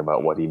lying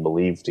about what he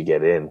believed to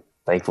get in.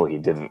 Thankfully he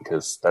didn't,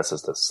 because that's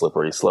just a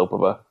slippery slope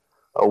of a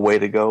way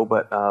to go.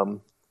 But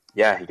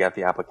yeah, he got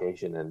the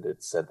application and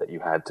it said that you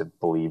had to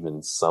believe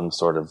in some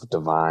sort of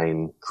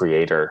divine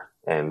creator,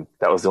 and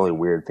that was the only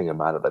weird thing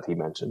about it that he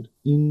mentioned.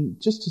 In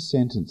just a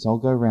sentence, I'll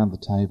go around the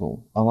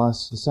table. I'll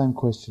ask the same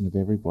question of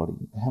everybody.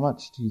 How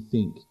much do you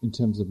think, in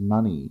terms of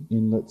money,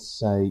 in, let's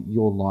say,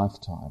 your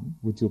lifetime,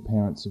 would your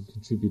parents have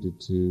contributed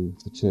to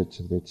the church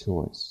of their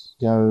choice?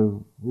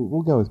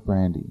 We'll go with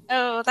Brandi.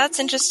 Oh,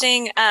 that's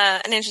interesting.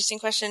 An interesting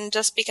question,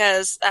 just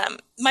because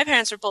my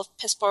parents were both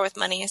piss poor with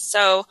money,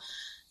 so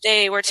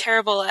they were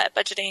terrible at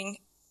budgeting.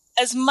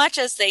 As much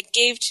as they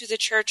gave to the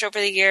church over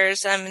the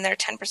years in their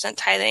 10%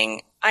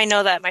 tithing, I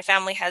know that my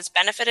family has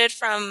benefited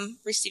from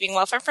receiving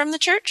welfare from the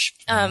church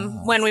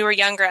when we were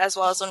younger, as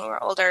well as when we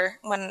were older.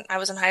 When I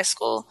was in high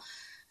school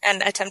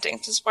and attempting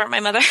to support my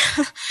mother,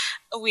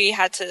 we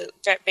had to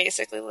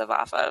basically live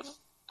off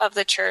of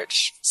the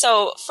church.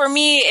 So for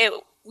me,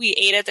 we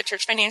aided the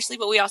church financially,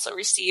 but we also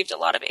received a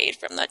lot of aid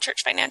from the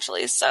church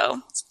financially.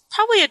 So it's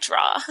probably a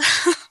draw.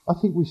 I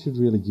think we should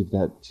really give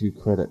that due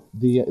credit.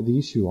 The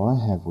issue I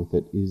have with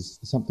it is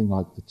something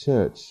like the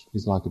church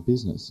is like a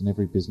business, and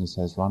every business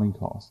has running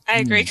costs. I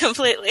agree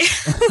completely.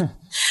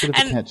 Bit of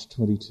a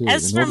catch-22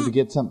 in order to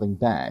get something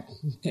back.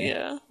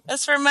 Yeah.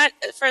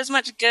 For as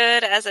much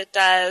good as it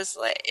does,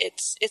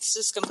 it's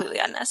just completely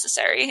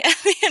unnecessary at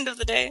the end of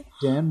the day.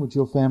 Dan, would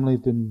your family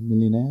have been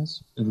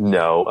millionaires?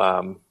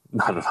 No,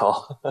 not at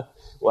all.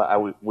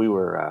 Well, we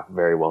were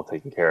very well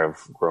taken care of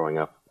growing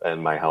up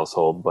in my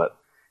household, but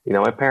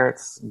my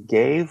parents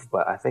gave,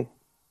 but I think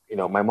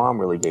my mom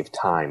really gave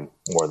time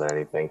more than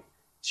anything.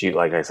 She,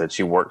 like I said,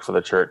 she worked for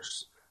the church.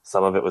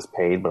 Some of it was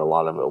paid, but a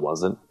lot of it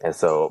wasn't. And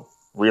so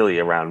really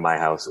around my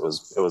house, it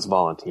was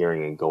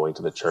volunteering and going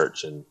to the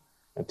church and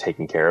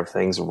taking care of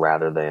things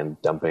rather than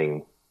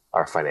dumping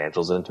our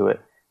financials into it.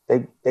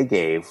 They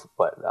gave,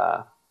 but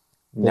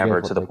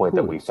never to the point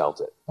that we felt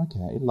it.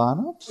 Okay,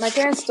 Lana? My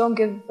parents don't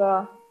give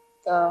the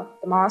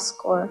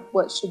mosque or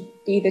what should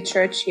be the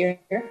church here.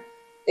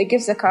 They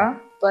give zakah,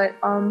 but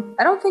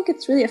I don't think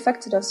it's really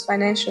affected us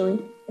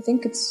financially. I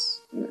think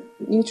it's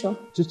neutral.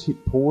 Just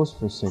hit pause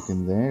for a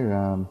second there.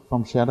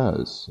 From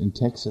Shadows in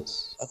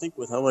Texas. I think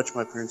with how much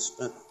my parents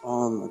spent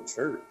on the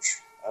church,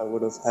 I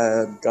would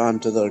have gone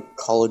to the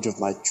college of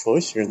my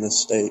choice here in this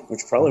state,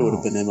 which probably would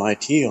have been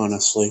MIT,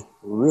 honestly.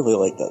 Really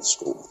like that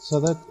school. So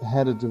that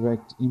had a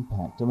direct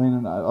impact. I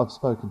mean, I've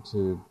spoken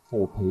to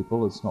 4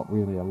 people. It's not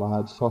really a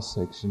large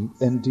cross-section.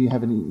 And do you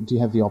have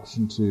the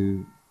option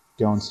to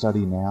go and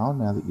study now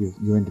that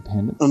you're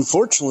independent?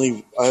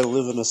 Unfortunately, I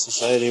live in a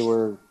society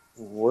where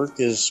work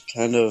is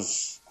kind of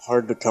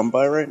hard to come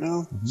by right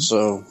now. Mm-hmm.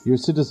 So you're a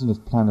citizen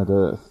of planet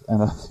Earth,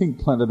 and I think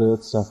planet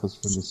Earth suffers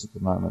from this at the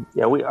moment.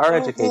 Yeah, our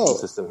education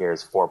system here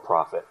is for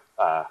profit.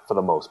 For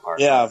the most part.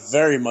 Yeah,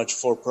 very much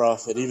for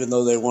profit, even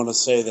though they want to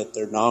say that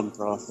they're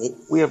non-profit.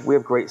 We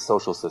have great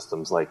social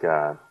systems, like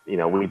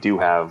we do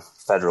have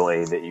federal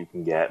aid that you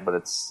can get, but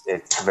it's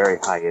very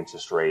high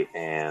interest rate,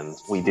 and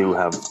we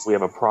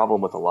have a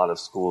problem with a lot of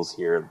schools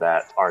here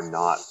that are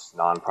not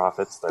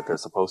non-profits that they're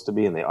supposed to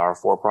be, and they are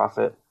for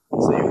profit.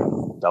 So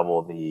you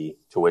double the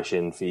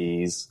tuition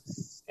fees,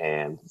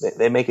 and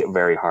they make it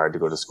very hard to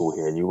go to school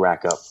here, and you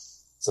rack up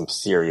some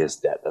serious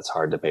debt that's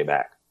hard to pay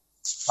back.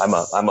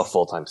 I'm a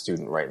full-time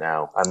student right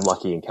now. I'm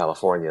lucky in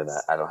California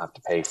that I don't have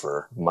to pay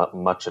for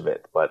much of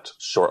it, but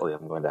shortly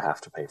I'm going to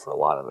have to pay for a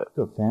lot of it.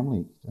 You've got a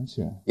family, don't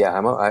you? Yeah,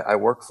 I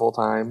work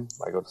full-time.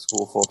 I go to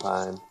school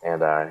full-time,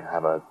 and I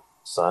have a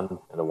son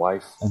and a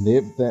wife. And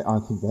I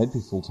think they'd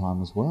be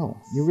full-time as well.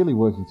 You're really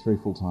working 3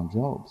 full-time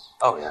jobs.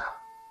 Oh, yeah.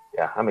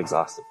 Yeah, I'm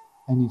exhausted.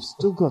 And you've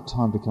still got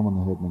time to come on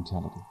the Herd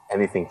Mentality.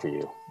 Anything for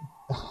you.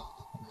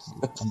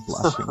 I'm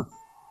blushing.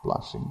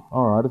 Blushing.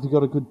 All right, have you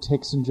got a good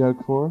Texan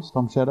joke for us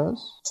from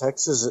Shadows?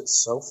 Texas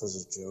itself is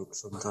a joke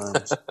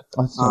sometimes.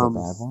 That's not a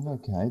bad one.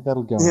 Okay,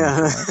 that'll go.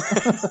 Yeah.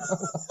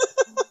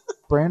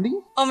 Brandi?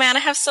 Oh man, I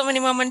have so many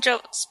Mormon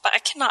jokes, but I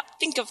cannot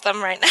think of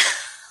them right now.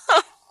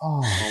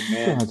 Oh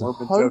man,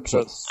 Mormon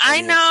jokes are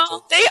I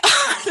know they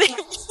are.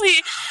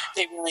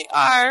 They really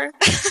are.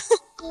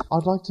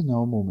 I'd like to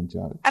know a Mormon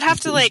joke. I'd have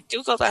to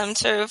Google them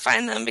to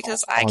find them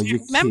because I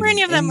can't remember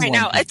any of them right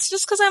now. It's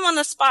just because I'm on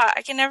the spot.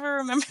 I can never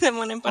remember them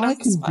when I'm put on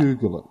the spot. I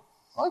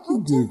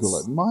can Google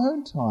it in my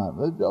own time.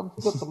 I've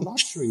got the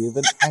luxury of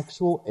an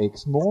actual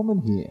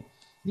ex-Mormon here.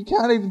 You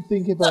can't even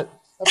think about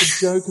a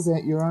joke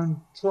about your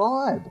own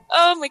tribe.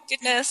 Oh my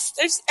goodness.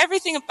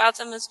 Everything about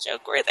them is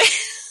joke-worthy.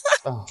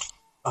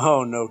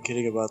 Oh, no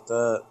kidding about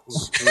that.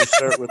 Can we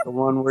start with the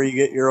one where you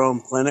get your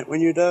own planet when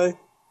you die?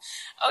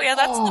 Oh, yeah,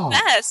 that's the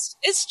best.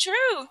 It's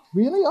true.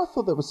 Really? I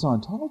thought that was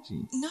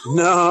Scientology.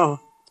 No,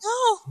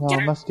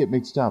 I must get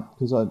mixed up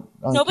because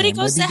nobody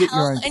goes to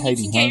hell and you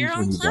can get your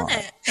own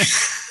planet.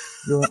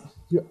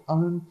 your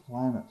own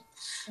planet.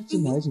 That's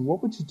amazing.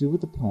 What would you do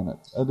with the planet?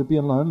 It'd be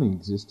a lonely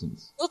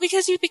existence. Well,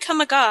 because you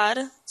become a god.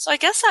 So I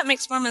guess that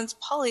makes Mormons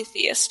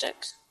polytheistic.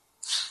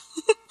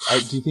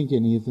 Do you think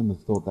any of them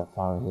have thought that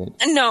far ahead?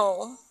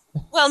 No.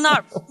 Well,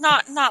 not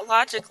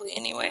logically,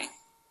 anyway.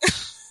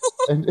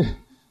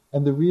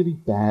 And the really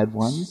bad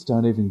ones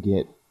don't even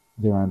get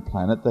their own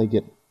planet. They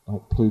get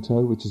like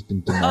Pluto, which has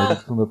been demoted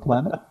from a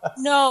planet.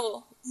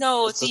 No.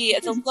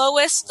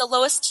 The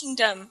lowest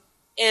kingdom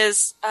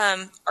is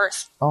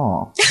Earth.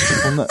 Oh.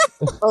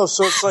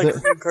 So it's like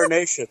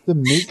reincarnation. The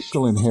meek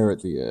shall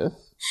inherit the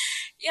earth.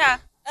 Yeah.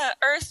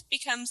 Earth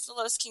becomes the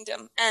lowest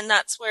kingdom, and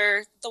that's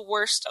where the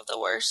worst of the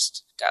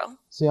worst go.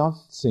 See, I've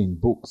seen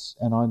books,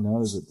 and I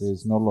know that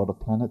there's not a lot of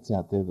planets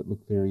out there that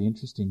look very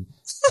interesting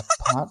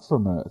apart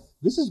from Earth.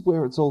 This is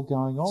where it's all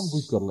going on.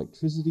 We've got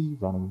electricity,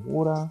 running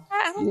water.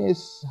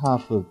 Yes,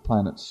 half the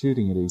planet's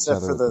shooting at each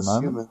other at the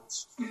moment.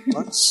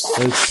 Humans.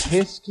 Those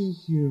pesky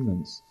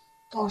humans.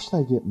 Gosh,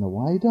 they get in the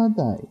way, don't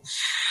they?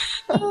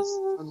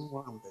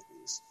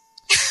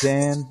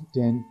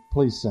 Dan,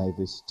 please say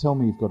this. Tell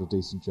me you've got a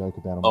decent joke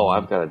about them. Oh,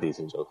 I've got a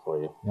decent joke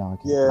for you. Yeah,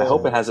 okay. Yeah. I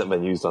hope it hasn't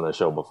been used on the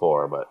show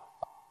before, but...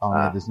 Oh,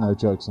 no, there's no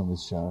jokes on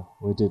this show.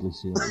 We're deadly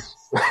serious.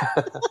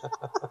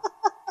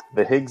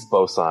 The Higgs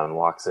boson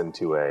walks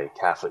into a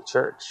Catholic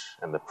church,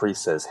 and the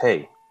priest says,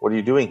 "Hey, what are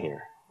you doing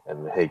here?"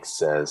 And the Higgs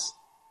says,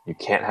 "You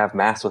can't have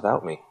Mass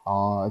without me."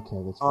 Oh,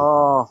 okay,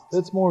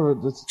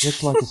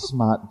 that's like a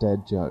smart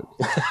dad joke.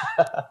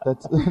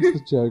 That's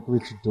the joke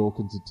Richard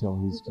Dawkins would tell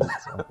his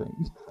kids, I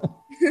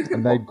think.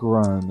 And they'd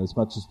groan as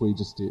much as we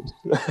just did.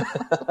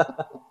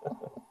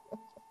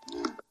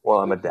 Well,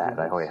 I'm a dad.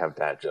 I only have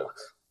dad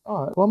jokes.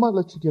 All right. Well, I might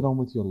let you get on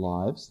with your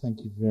lives.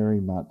 Thank you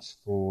very much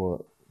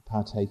for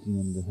partaking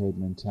in the Herd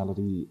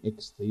Mentality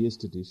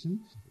ex-Theist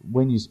edition.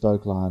 When you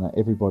spoke, Lana,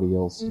 everybody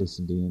else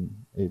listened in.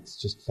 It's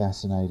just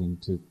fascinating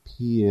to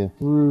peer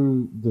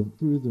through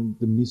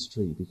the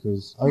mystery,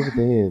 because over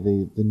there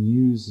the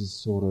news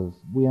is sort of,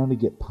 we only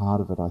get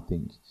part of it, I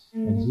think.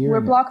 And hearing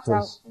we're blocked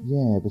out.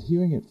 Yeah, but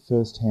hearing it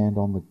firsthand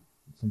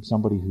from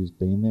somebody who's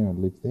been there and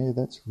lived there,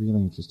 that's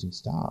really interesting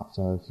stuff.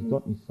 So if you've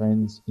got any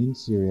friends in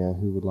Syria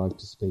who would like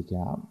to speak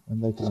out,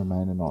 and they can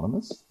remain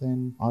anonymous,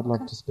 then I'd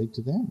love to speak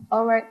to them.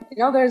 All right.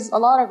 There's a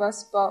lot of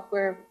us, but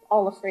we're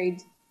all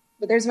afraid.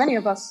 But there's many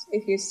of us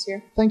atheists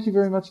here. Thank you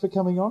very much for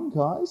coming on,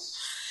 guys.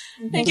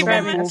 Thank you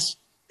very much.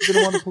 You've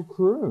got a wonderful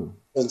crew.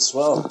 It's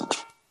swell.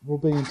 We'll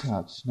be in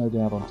touch, no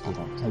doubt, on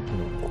Twitter. Take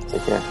care.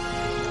 Take care.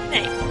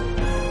 Thanks.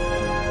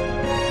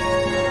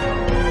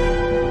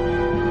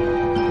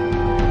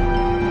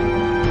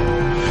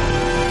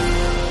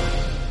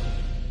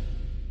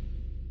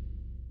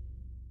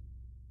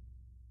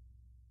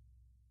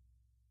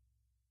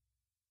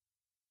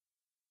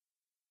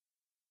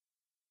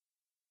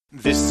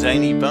 This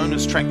zany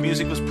bonus track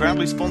music was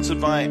proudly sponsored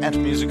by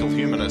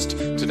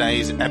 @MusicalHumanist.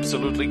 Today's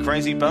absolutely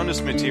crazy bonus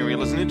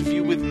material is an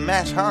interview with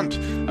Matt Hunt,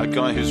 a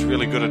guy who's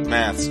really good at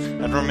maths.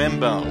 And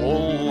remember,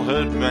 all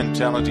Herd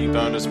Mentality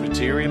bonus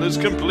material is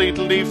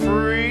completely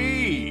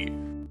free.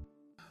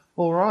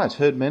 All right,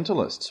 Herd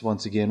Mentalists.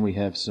 Once again, we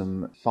have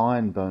some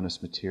fine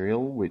bonus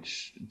material,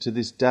 which to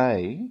this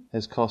day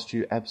has cost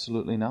you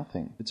absolutely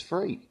nothing. It's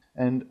free.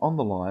 And on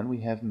the line, we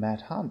have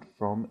Matt Hunt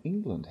from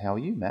England. How are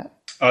you, Matt?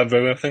 I'm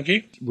very well, thank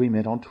you. We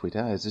met on Twitter,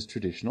 as is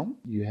traditional.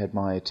 You had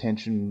my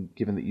attention,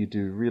 given that you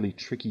do really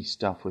tricky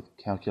stuff with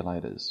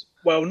calculators.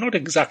 Well, not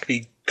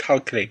exactly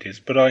calculators,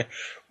 but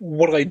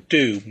what I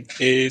do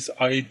is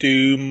I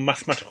do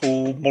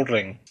mathematical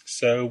modelling.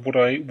 So what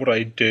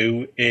I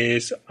do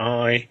is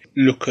I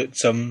look at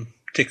some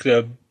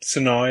particular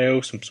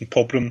scenario, some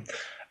problem,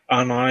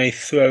 and I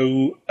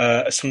throw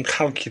some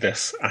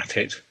calculus at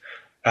it.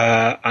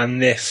 And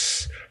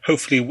this,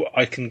 hopefully,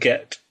 I can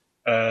get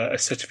a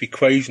set of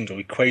equations or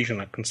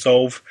equation I can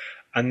solve,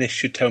 and this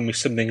should tell me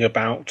something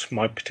about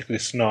my particular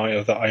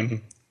scenario that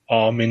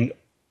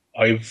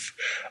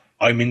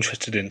I'm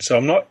interested in. So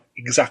I'm not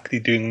exactly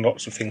doing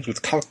lots of things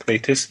with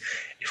calculators.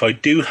 If I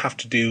do have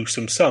to do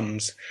some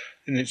sums,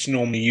 then it's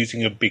normally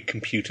using a big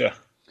computer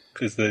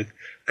because the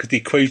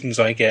equations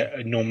I get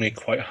are normally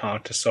quite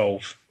hard to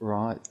solve.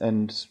 Right,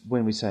 and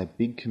when we say a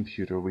big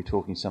computer, are we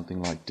talking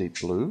something like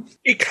Deep Blue?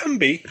 It can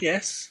be,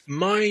 yes.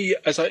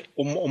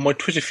 On my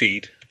Twitter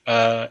feed,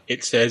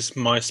 it says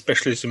my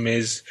specialism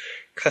is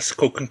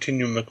classical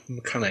continuum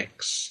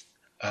mechanics.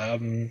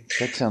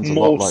 That sounds a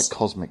lot like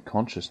cosmic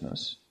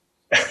consciousness.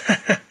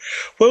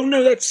 Well,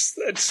 no, that's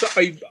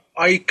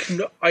I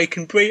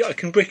can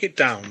break it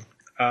down.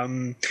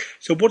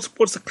 So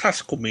what's the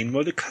classical mean?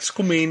 Well, the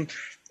classical mean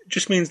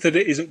just means that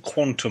it isn't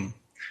quantum.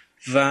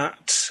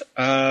 That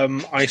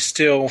I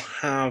still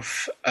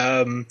have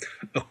a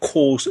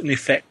cause and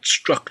effect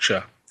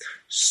structure.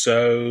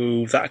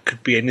 So that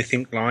could be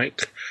anything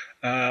like,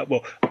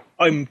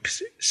 I'm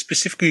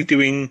specifically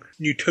doing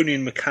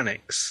Newtonian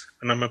mechanics,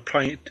 and I'm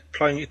applying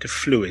it to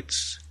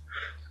fluids.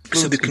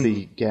 Fluids can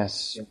be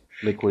gas,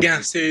 liquid.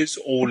 Gases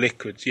or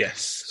liquids,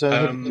 yes.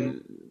 So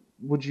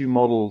would you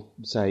model,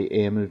 say,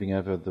 air moving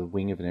over the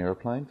wing of an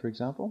aeroplane, for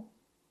example?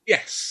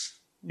 Yes.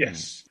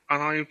 Yes,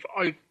 and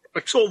I've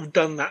sort of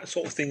done that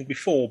sort of thing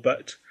before,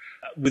 but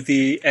with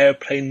the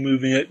airplane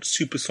moving at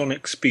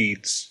supersonic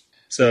speeds.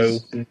 So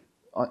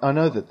I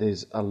know that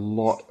there's a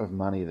lot of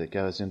money that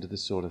goes into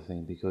this sort of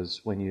thing,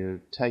 because when you're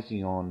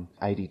taking on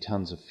 80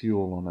 tons of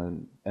fuel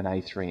on an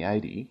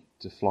A380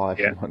 to fly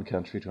from one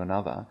country to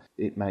another,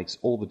 it makes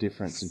all the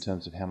difference in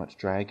terms of how much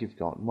drag you've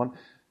got. And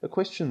a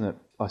question that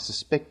I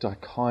suspect I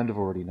kind of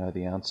already know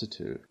the answer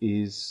to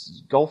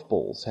is golf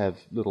balls have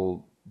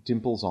little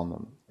dimples on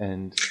them,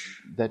 and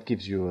that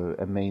gives you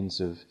a means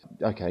of...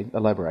 Okay,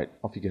 elaborate.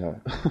 Off you go.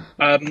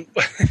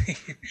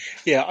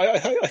 Yeah,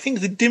 I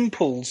think the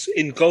dimples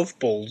in golf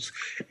balls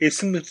is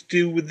something to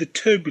do with the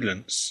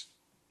turbulence,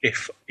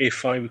 if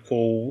I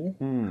recall.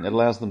 It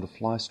allows them to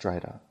fly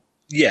straighter.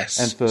 Yes.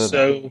 And further.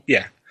 So,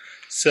 yeah.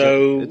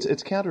 So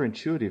it's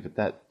counterintuitive at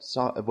that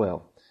size.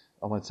 Well,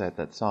 I won't say at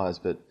that size,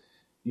 but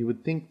you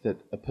would think that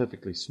a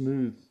perfectly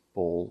smooth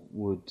ball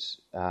would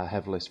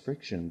have less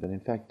friction, but in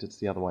fact it's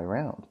the other way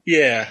around.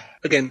 Yeah.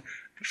 Again,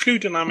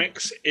 fluid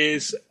dynamics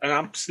is an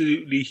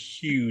absolutely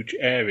huge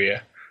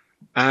area,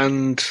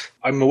 and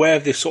I'm aware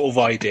of this sort of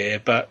idea,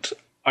 but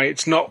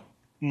it's not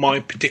my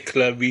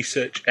particular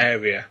research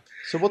area.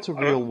 So what's a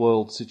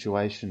real-world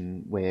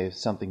situation where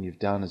something you've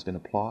done has been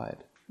applied?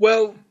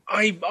 Well,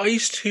 I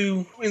used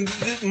to...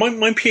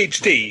 My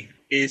PhD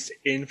is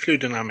in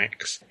fluid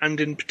dynamics, and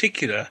in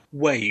particular,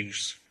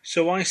 waves.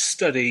 So I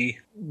study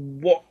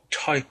what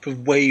type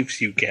of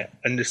waves you get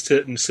under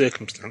certain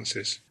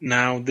circumstances.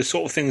 Now, the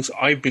sort of things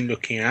I've been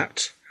looking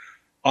at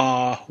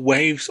are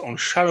waves on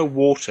shallow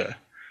water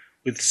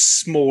with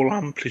small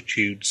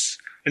amplitudes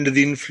under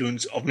the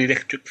influence of an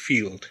electric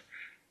field.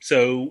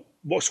 So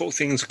what sort of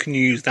things can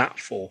you use that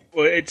for?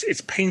 Well,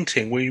 it's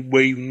painting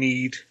where you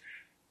need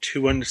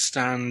to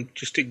understand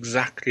just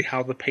exactly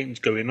how the paint's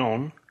going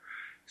on,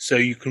 so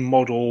you can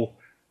model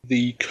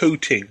the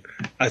coating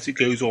as it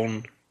goes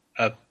on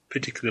a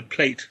particular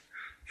plate,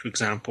 for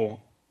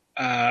example,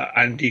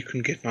 and you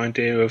can get an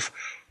idea of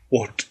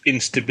what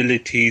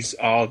instabilities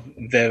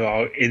there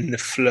are in the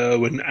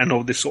flow and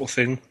all this sort of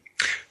thing.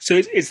 So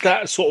it's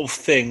that sort of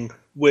thing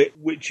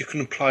which you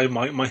can apply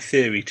my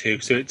theory to.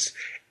 So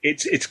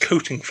it's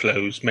coating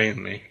flows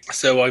mainly.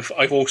 So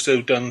I've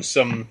also done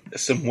some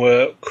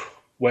work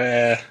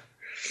where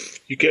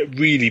you get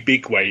really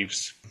big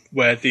waves,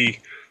 where the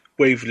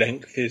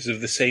wavelength is of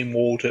the same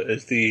order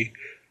as the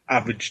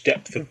average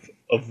depth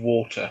of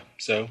water.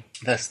 So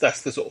that's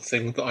the sort of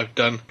thing that I've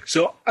done.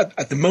 So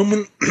at the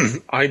moment,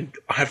 I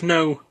have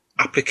no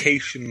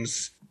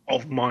applications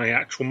of my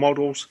actual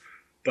models,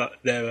 but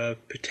there are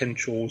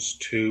potentials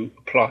to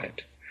apply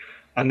it.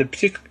 And the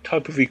particular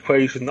type of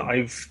equation that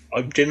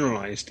I've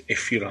generalized,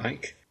 if you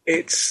like,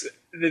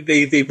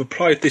 they've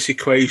applied this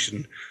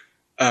equation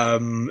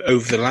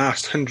over the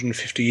last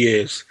 150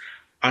 years,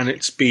 and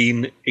it's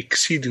been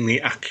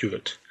exceedingly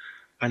accurate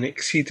and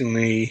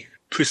exceedingly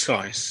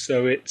precise.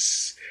 So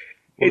if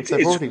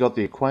they've already got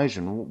the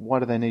equation, why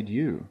do they need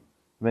you?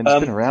 I mean, it's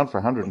been around for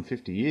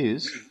 150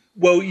 years.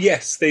 Well,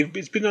 yes,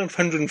 it's been around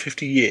for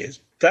 150 years.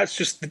 That's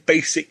just the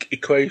basic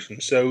equation.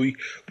 So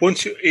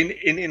once you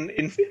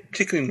in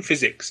particularly in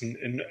physics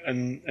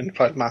and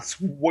applied maths,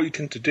 what you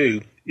tend to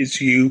do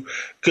is you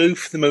go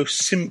for the most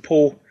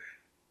simple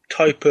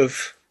type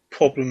of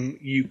problem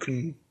you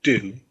can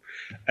do,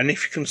 and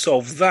if you can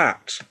solve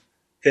that,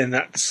 then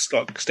that's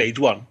like stage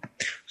one.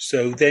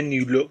 So then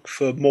you look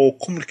for more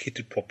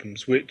complicated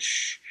problems,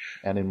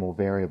 and in more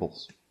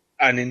variables.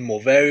 And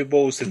more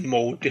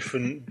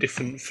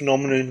different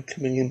phenomena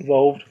coming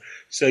involved.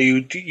 So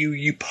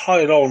you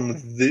pile on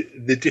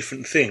the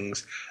different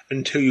things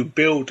until you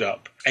build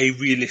up a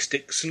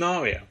realistic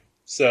scenario.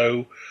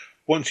 So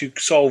once you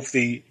solve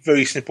the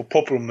very simple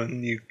problem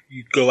and you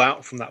go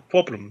out from that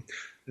problem,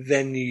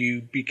 then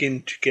you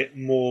begin to get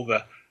more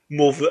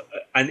of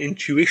an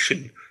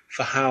intuition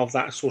for how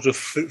that sort of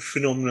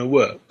phenomena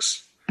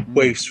works.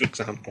 Waves, for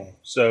example.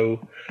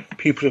 So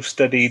people have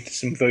studied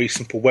some very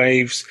simple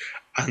waves,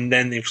 and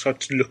then they've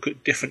started to look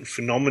at different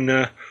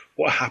phenomena.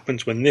 What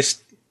happens when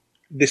this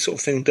sort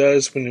of thing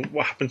does?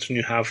 What happens when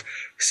you have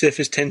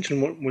surface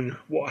tension?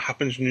 What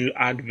happens when you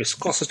add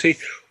viscosity?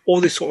 All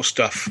this sort of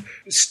stuff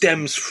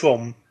stems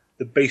from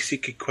the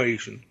basic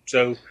equation.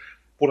 So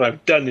what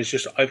I've done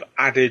is I've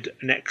added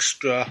an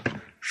extra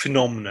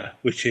phenomena,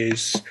 which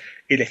is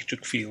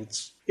electric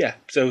fields. Yeah.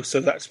 So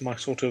that's my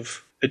sort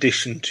of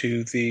addition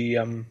to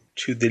the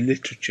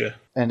literature.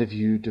 And have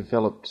you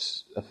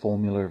developed a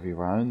formula of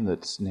your own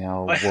that's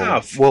now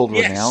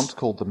world-renowned,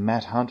 called the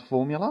Matt Hunt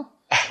formula?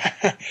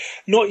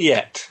 Not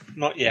yet.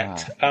 What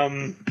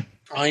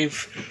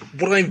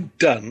I've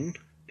done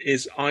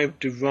is I've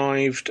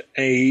derived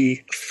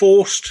a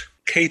forced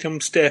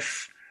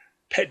Kadam-Steph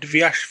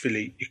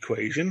Petviashvili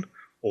equation,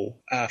 or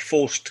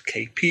forced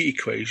KP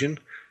equation,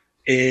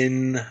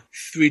 in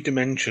 3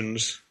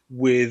 dimensions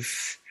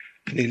with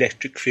an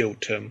electric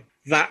field term.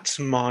 That's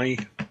my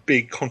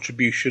big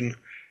contribution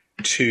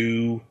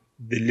to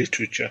the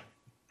literature,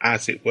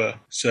 as it were.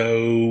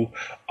 So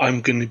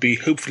I'm going to be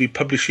hopefully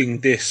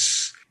publishing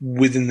this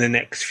within the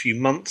next few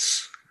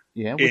months.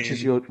 Yeah, which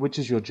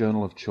is your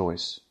journal of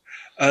choice?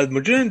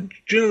 My journal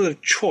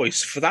of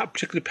choice for that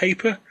particular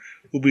paper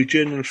will be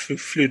Journal of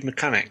Fluid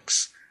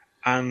Mechanics,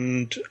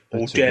 and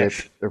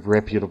a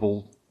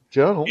reputable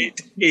journal.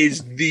 It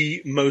is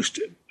the most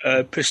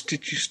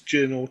prestigious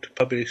journal to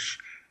publish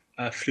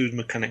fluid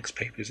mechanics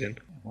papers in.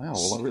 Wow,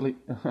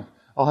 well,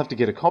 I'll have to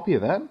get a copy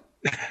of that.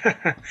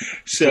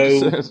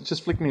 So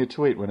just flick me a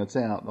tweet when it's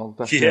out. I'll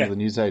dash down to the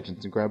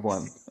newsagents and grab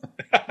one.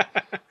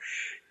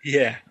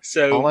 Yeah,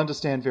 so I'll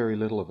understand very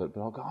little of it,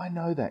 but I'll go, I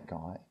know that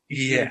guy.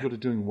 He's really good at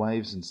doing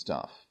waves and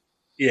stuff.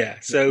 Yeah,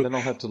 so then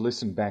I'll have to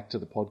listen back to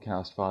the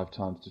podcast 5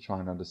 times to try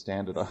and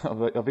understand it.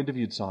 I've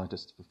interviewed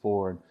scientists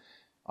before, and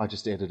I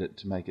just edit it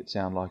to make it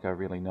sound like I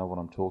really know what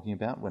I'm talking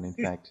about, when in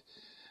fact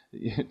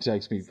it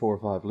takes me 4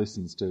 or 5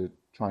 listens to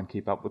try and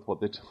keep up with what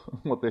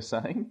they're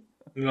saying.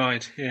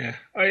 Right, yeah.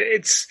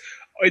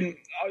 One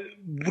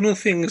of the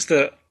things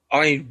that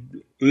I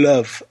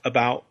love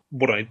about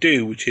what I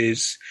do, which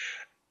is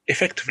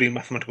effectively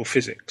mathematical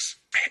physics,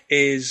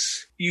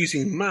 is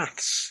using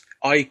maths.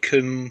 I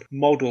can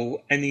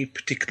model any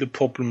particular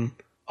problem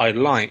I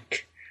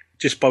like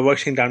just by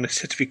writing down a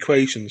set of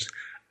equations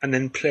and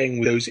then playing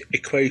with those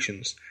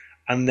equations,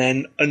 and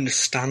then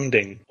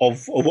understanding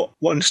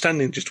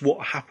just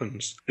what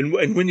happens.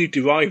 And when you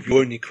derive your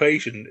own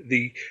equation,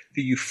 the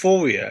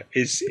euphoria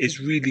is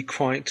really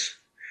quite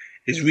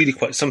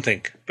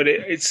something. But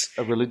it's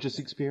a religious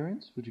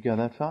experience. Would you go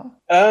that far?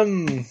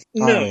 No,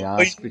 I only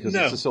ask because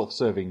it's a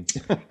self-serving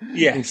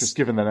interest,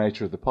 given the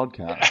nature of the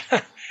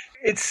podcast.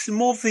 It's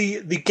more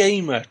the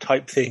gamer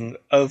type thing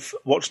of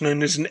what's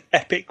known as an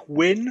epic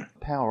win.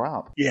 Power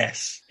up.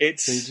 Yes. So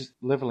you're just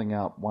leveling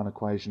up one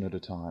equation at a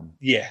time.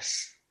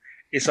 Yes.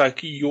 It's like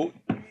you're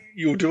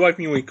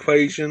deriving your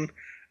equation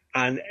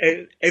and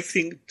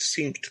everything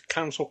seems to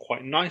cancel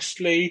quite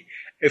nicely.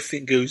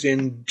 Everything goes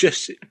in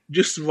just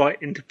right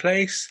into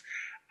place.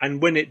 And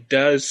when it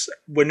does,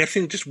 when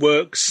everything just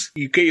works,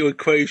 you get your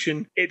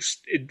equation, it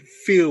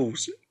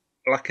feels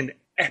like an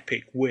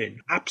epic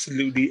win.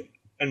 Absolutely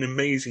an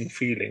amazing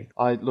feeling.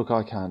 I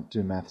can't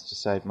do maths to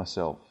save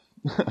myself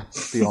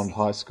beyond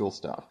high school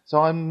stuff. So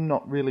I'm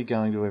not really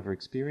going to ever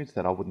experience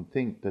that, I wouldn't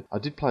think. But I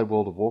did play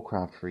World of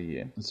Warcraft for a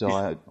year. So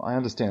I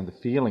understand the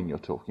feeling you're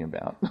talking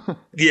about.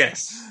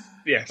 Yes.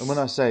 And when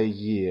I say a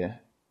year,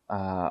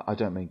 I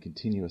don't mean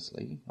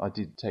continuously. I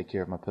did take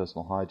care of my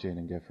personal hygiene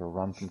and go for a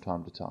run from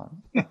time to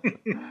time.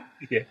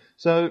 Yeah.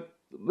 So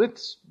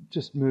let's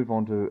just move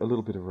on to a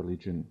little bit of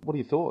religion. What are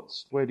your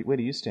thoughts? Where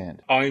do you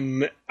stand?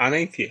 I'm an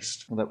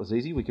atheist. Well, that was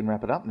easy. We can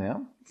wrap it up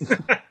now.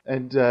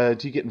 And do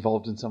you get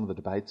involved in some of the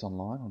debates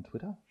online on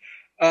Twitter?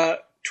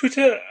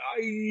 Twitter,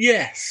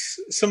 yes,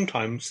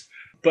 sometimes.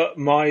 but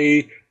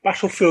my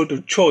battlefield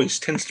of choice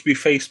tends to be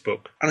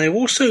Facebook. And I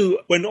also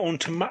went on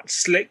to Matt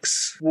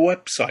Slick's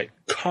website,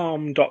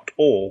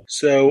 calm.org.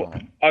 So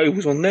I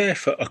was on there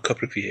for a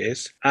couple of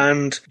years.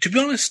 And to be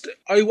honest,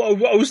 I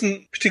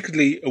wasn't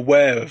particularly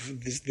aware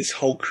of this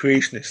whole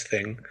creationist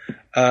thing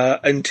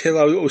until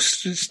I was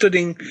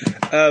studying,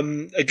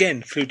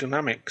 again, fluid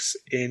dynamics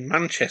in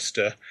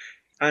Manchester.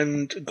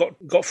 And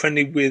got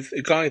friendly with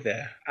a guy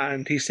there,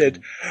 and he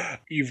said,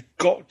 "You've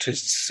got to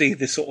see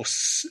the sort of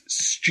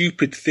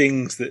stupid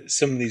things that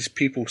some of these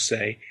people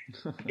say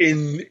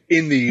in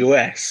the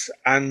US."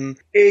 And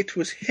it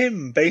was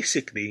him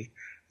basically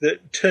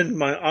that turned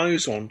my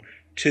eyes on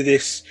to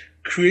this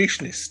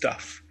creationist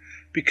stuff,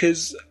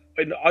 because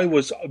I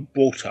was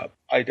brought up.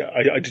 I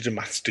did a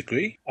maths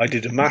degree. I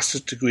did a master's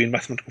degree in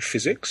mathematical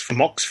physics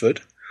from Oxford.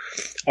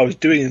 I was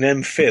doing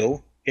an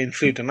MPhil in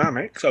fluid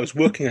dynamics. I was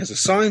working as a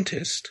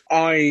scientist.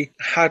 I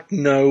had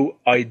no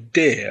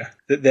idea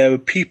that there were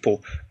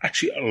people,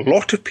 actually a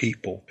lot of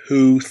people,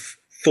 who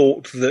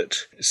thought that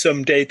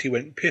some deity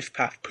went piff,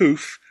 paff,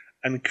 poof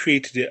and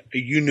created a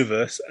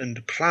universe and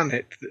a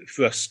planet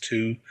for us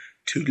to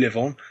live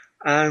on.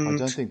 And I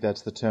don't think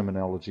that's the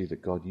terminology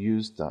that God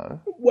used,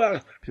 though.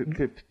 Well,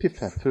 piff,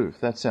 paff, poof.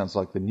 That sounds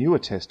like the Newer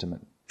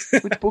Testament.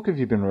 Which book have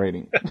you been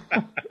reading?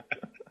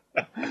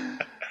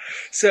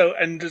 So,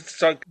 and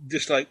it's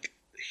just like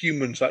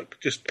humans like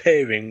just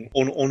pairing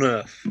on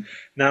Earth.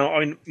 Now,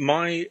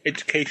 my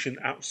education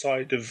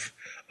outside of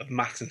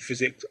maths and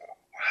physics,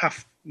 I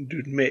have to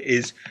admit,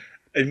 is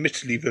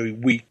admittedly very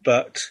weak,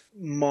 but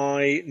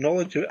my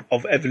knowledge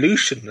of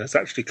evolution has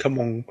actually come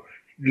on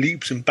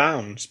leaps and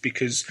bounds,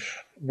 because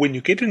when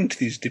you get into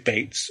these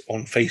debates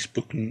on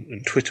Facebook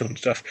and Twitter and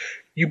stuff,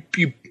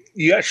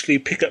 you actually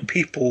pick up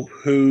people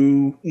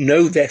who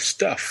know their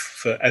stuff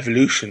for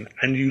evolution,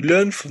 and you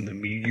learn from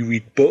them. You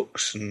read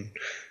books and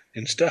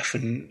stuff,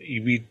 and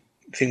you read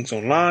things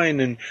online,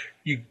 and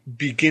you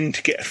begin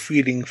to get a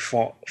feeling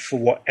for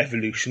what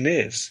evolution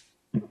is.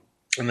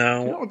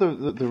 Now, you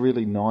know, the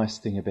really nice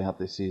thing about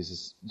this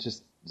is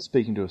just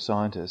speaking to a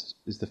scientist,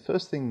 is the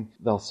first thing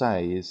they'll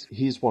say is,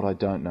 "Here's what I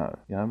don't know.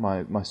 You know,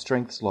 my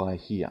strengths lie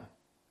here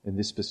in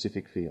this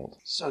specific field."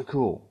 So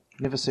cool.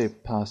 Never see a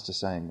pastor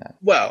saying that.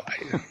 Well,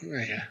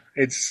 yeah,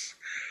 it's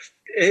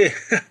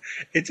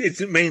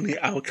mainly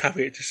our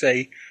caveat to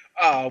say,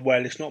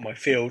 well, it's not my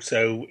field,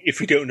 so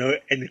if you don't know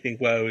anything,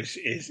 well,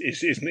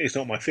 it's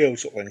not my field,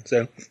 sort of thing.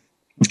 So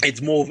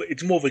it's more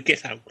of a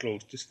get out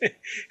clause. Just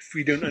if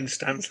we don't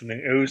understand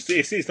something,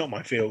 it's not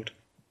my field.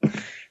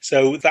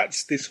 So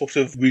that's the sort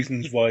of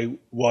reasons why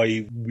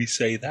we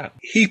say that.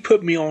 He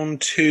put me on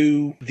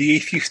to the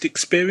Atheist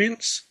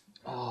Experience.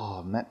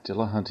 Oh, Matt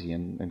Dillahunty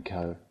and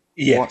co.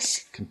 Yes.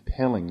 What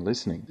compelling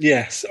listening.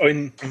 Yes, I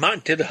mean,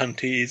 Matt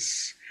Dillahunty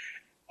is,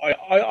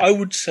 I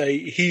would say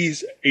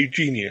he's a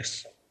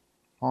genius.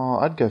 Oh,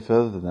 I'd go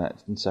further than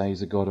that and say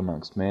he's a god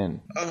amongst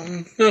men.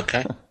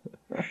 Okay.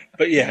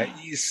 But yeah,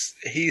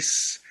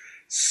 he's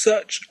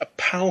such a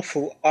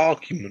powerful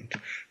argument,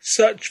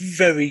 such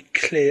very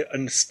clear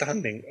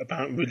understanding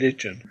about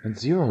religion. And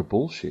zero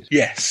bullshit.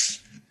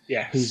 Yes.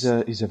 He's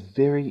a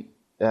very...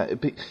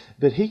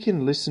 but he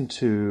can listen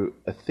to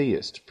a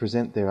theist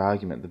present their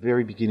argument. At the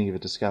very beginning of a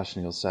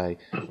discussion, he'll say,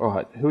 "All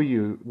right, who are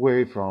you? Where are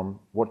you from?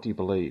 What do you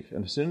believe?"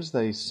 And as soon as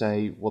they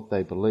say what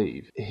they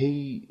believe,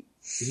 he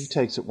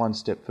takes it one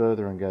step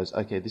further and goes,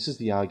 "Okay, this is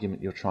the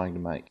argument you're trying to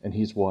make, and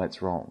here's why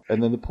it's wrong."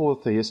 And then the poor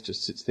theist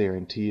just sits there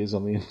in tears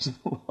on the end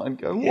of the line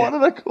going, "Why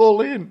did I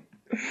call in?"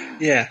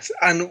 Yes,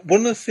 and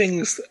one of the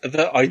things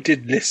that I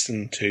did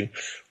listen to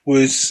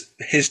was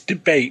his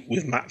debate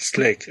with Matt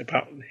Slick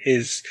about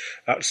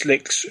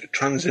Slick's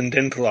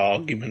transcendental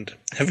argument.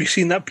 Have you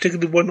seen that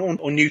particular one on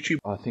YouTube?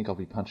 I think I'll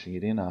be punching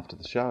it in after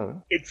the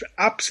show. It's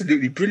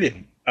absolutely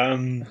brilliant.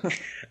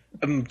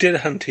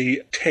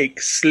 Dillahunty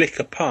takes Slick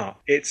apart.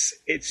 It's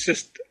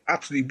just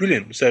absolutely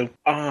brilliant. So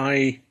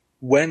I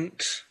went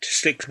to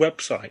Slick's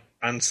website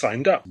and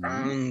signed up,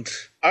 and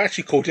I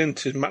actually called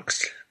into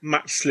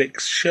Matt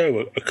Slick's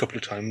show a couple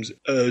of times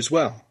as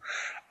well.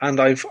 And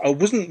I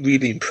wasn't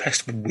really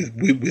impressed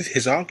with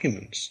his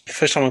arguments. The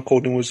first time I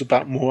called him was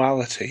about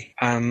morality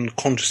and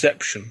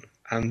contraception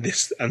and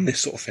this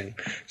sort of thing.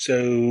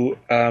 So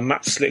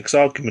Matt Slick's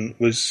argument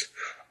was,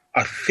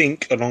 I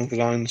think, along the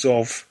lines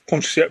of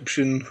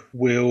contraception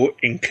will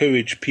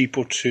encourage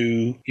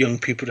young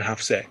people to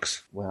have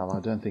sex. Well, I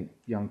don't think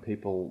young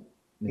people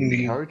need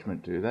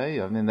encouragement, do they?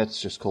 I mean,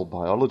 that's just called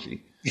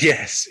biology.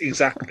 Yes,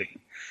 exactly.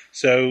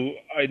 So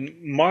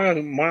my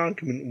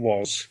argument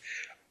was,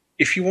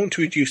 if you want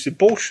to reduce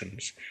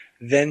abortions,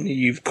 then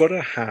you've got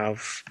to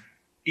have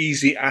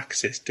easy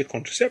access to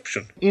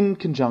contraception. In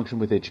conjunction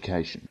with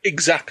education.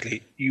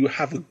 Exactly. You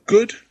have a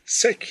good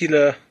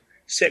secular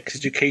sex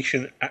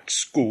education at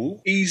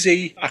school,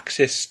 easy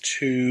access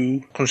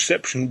to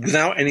contraception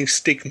without any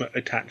stigma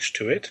attached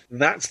to it.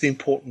 That's the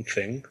important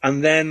thing.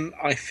 And then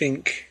I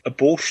think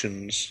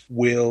abortions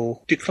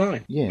will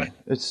decline. Yeah,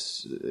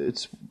 it's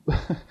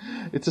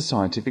it's a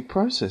scientific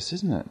process,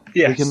 isn't it?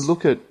 Yes. We can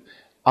look at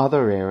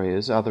other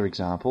areas, other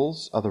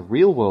examples, other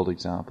real-world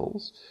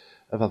examples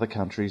of other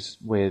countries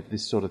where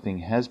this sort of thing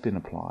has been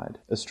applied.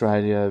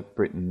 Australia,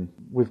 Britain,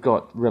 we've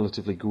got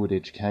relatively good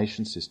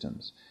education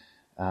systems.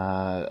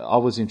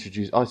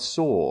 I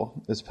saw,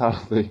 as part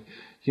of the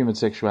human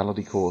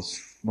sexuality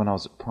course when I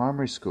was at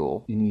primary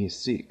school in year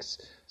 6,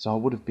 so I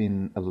would have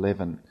been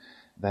 11,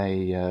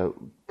 they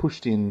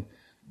pushed in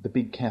the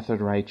big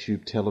cathode ray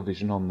tube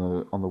television on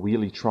the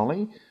wheelie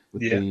trolley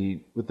with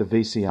the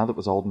VCR that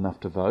was old enough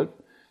to vote,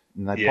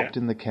 and they popped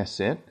in the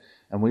cassette,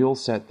 and we all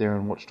sat there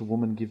and watched a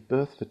woman give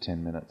birth for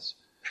 10 minutes.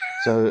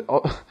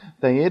 So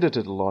they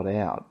edited a lot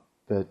out,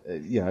 but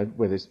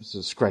where they're sort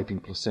of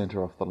scraping placenta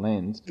off the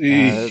lens.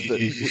 It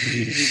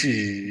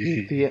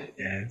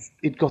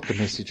got the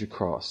message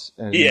across.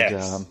 And,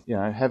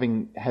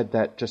 having had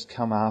that just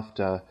come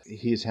after,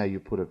 here's how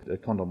you put a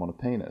condom on a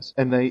penis.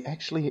 And they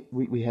actually,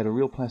 we had a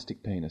real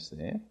plastic penis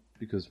there,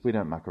 because we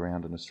don't muck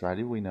around in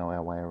Australia. We know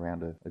our way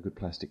around a good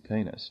plastic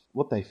penis.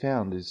 What they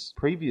found is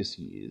previous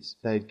years,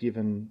 they'd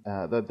done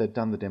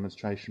the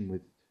demonstration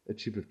with a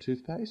tube of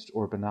toothpaste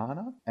or a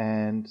banana,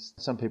 and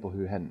some people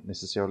who hadn't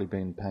necessarily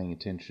been paying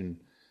attention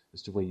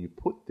as to where you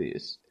put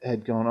this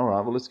had gone, all right,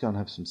 well, let's go and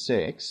have some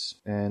sex,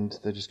 and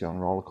they just go and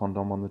roll a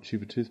condom on the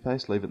tube of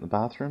toothpaste, leave it in the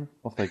bathroom,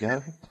 off they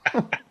go.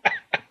 I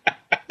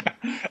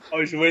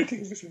was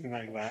waiting for something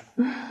like that.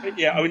 But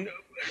yeah,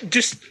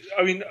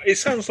 it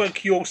sounds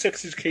like your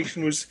sex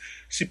education was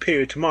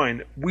superior to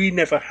mine. We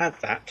never had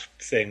that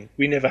thing.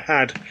 We never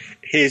had,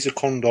 here's a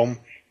condom,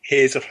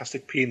 here's a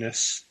plastic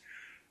penis,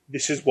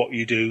 this is what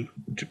you do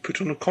to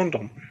put on a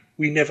condom.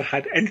 We never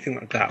had anything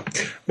like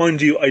that. Mind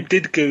you, I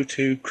did go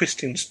to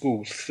Christian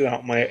schools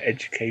throughout my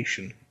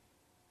education.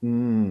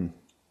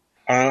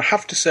 I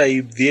have to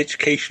say, the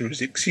education was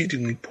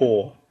exceedingly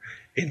poor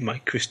in my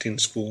Christian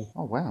school.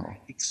 Oh, wow.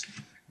 It's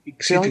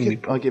exceedingly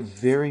poor. I get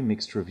very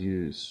mixed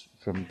reviews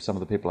from some of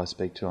the people I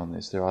speak to on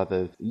this. They're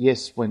either,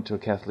 yes, went to a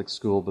Catholic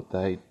school, but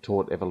they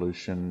taught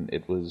evolution.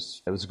 It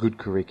was a good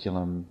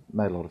curriculum,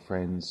 made a lot of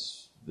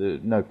friends,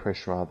 no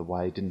pressure either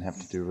way, didn't have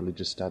to do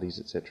religious studies,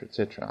 etc.,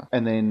 etc.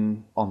 And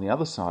then on the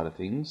other side of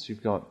things,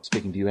 you've got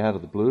speaking to you out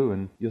of the blue,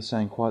 and you're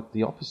saying quite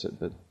the opposite.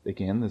 But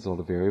again, there's a lot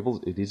of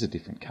variables. It is a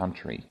different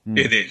country.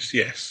 It is,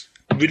 yes.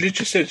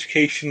 Religious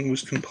education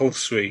was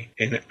compulsory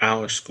in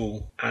our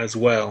school as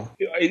well.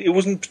 It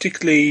wasn't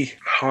particularly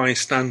high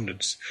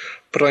standards,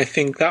 but I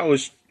think that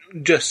was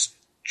just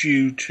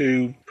due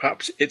to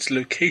perhaps its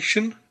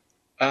location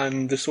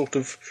and the sort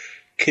of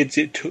kids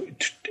it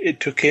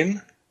took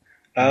in.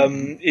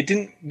 It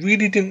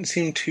didn't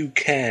seem to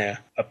care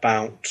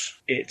about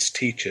its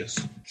teachers.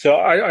 So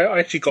I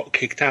actually got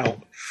kicked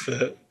out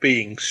for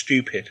being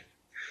stupid.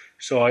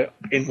 So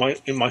in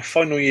my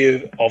final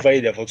year of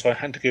A-levels, I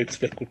had to go to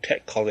the local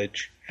tech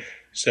college.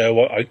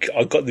 So I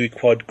got the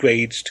required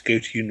grades to go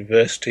to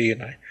university,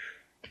 and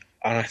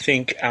I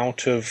think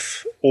out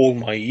of all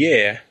my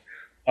year,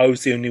 I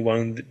was the only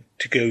one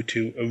to go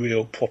to a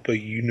real proper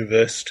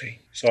university.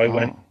 So I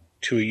went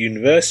to a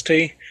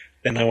university.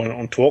 Then I went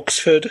on to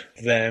Oxford.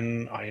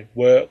 Then I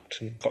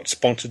worked and got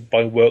sponsored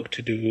by work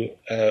to do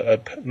a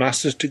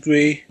master's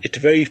degree at a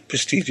very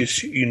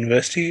prestigious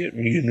university,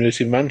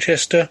 University of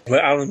Manchester,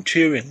 where Alan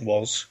Turing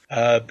was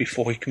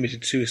before he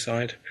committed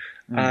suicide.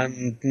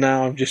 And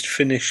now I've just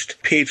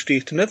finished PhD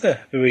at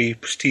another very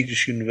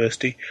prestigious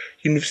university,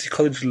 University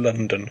College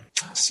London.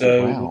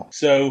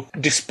 So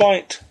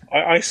despite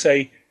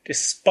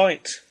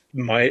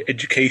my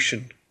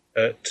education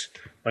at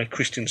my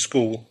Christian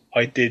school,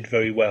 I did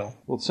very well.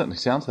 Well, it certainly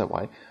sounds that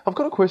way. I've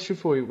got a question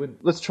for you.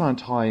 Let's try and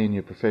tie in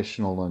your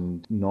professional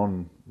and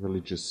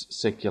non-religious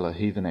secular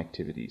heathen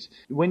activities.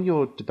 When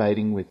you're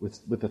debating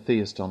with a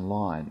theist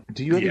online,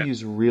 do you ever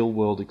use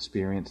real-world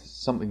experience,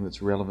 something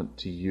that's relevant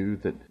to you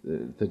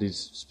that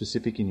is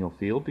specific in your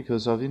field?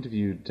 Because I've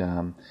interviewed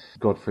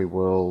Godfrey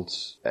World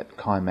at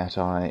Kai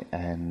Matai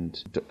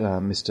and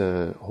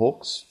Mr.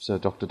 Hawkes, so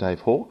Dr.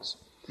 Dave Hawkes.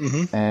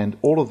 Mm-hmm. And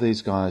all of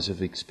these guys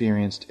have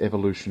experienced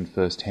evolution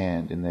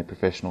firsthand in their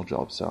professional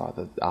jobs, so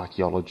either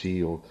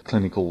archaeology or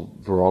clinical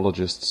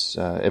virologists,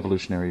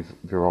 evolutionary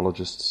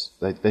virologists.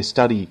 They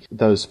study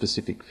those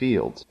specific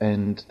fields,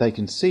 and they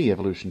can see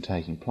evolution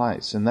taking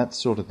place, and that's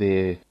sort of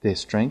their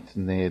strength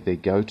and their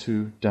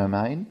go-to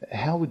domain.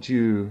 How would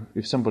you,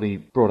 if somebody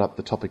brought up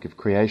the topic of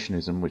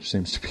creationism, which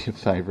seems to be a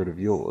favourite of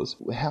yours,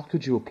 how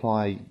could you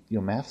apply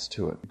your maths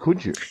to it?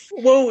 Could you?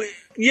 Well,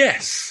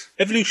 yes.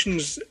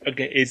 Evolution's,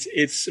 again,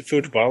 it's a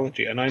field of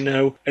biology, and I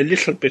know a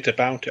little bit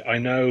about it. I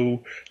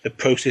know the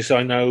process.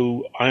 I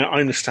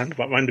understand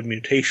about random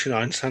mutation.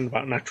 I understand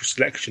about natural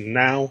selection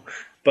now.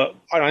 But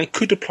I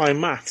could apply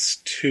maths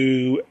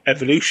to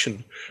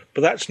evolution,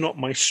 but that's not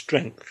my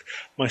strength.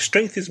 My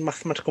strength is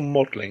mathematical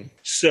modelling.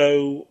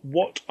 So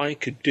what I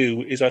could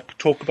do is I could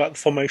talk about the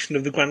formation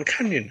of the Grand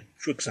Canyon,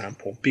 for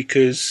example,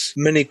 because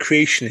many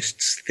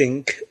creationists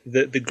think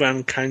that the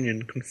Grand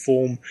Canyon can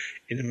form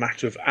in a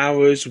matter of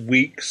hours,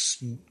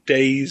 weeks,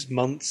 days,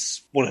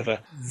 months, whatever.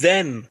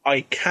 Then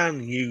I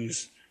can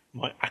use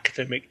my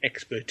academic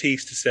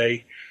expertise to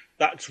say,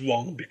 that's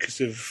wrong because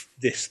of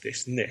this,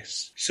 this, and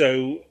this.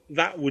 So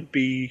that would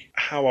be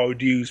how I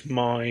would use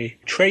my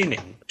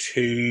training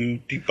to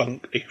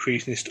debunk a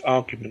creationist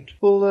argument.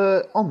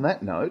 Well, on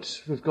that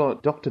note, we've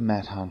got Dr.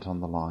 Matt Hunt on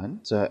the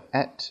line. So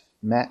at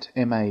Matt,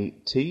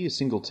 M-A-T, a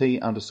single T,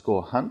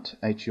 _ Hunt,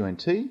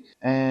 H-U-N-T.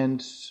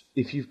 And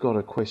if you've got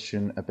a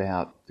question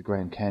about the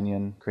Grand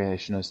Canyon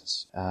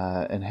creationists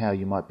and how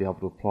you might be able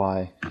to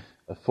apply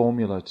a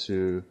formula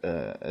to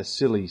a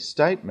silly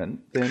statement,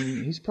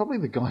 then he's probably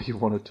the guy you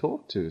want to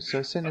talk to.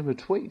 So send him a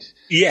tweet.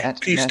 Yeah,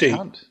 please Matt do.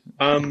 Hunt.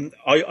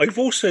 I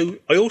also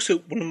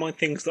one of my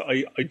things that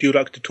I do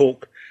like to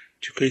talk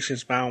to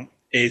creationists about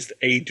is the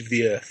age of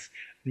the Earth,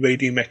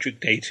 radiometric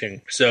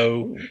dating.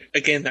 So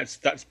again,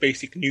 that's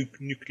basic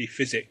nuclear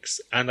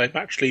physics, and I've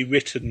actually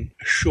written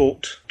a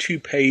short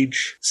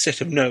 2-page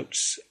set of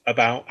notes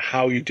about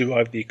how you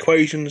derive the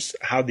equations,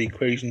 how the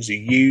equations are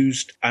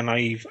used, and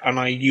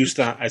I use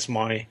that as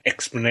my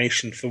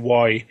explanation for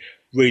why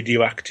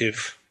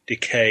radioactive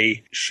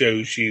decay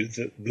shows you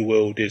that the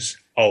world is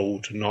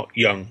old, not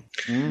young.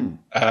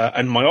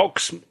 And my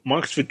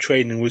Oxford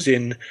training was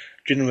in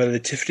general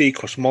relativity,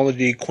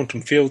 cosmology,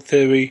 quantum field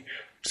theory.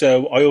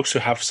 So I also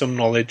have some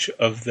knowledge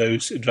of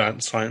those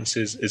advanced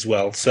sciences as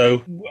well.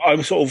 So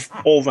I'm sort of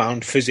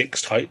all-round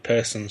physics type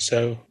person.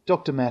 So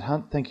Dr. Matt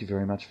Hunt, thank you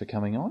very much for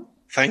coming on.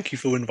 Thank you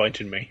for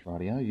inviting me.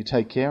 Rightio, you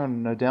take care,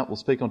 and no doubt we'll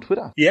speak on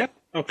Twitter. Yeah,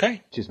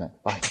 okay. Cheers, mate.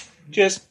 Bye. Cheers.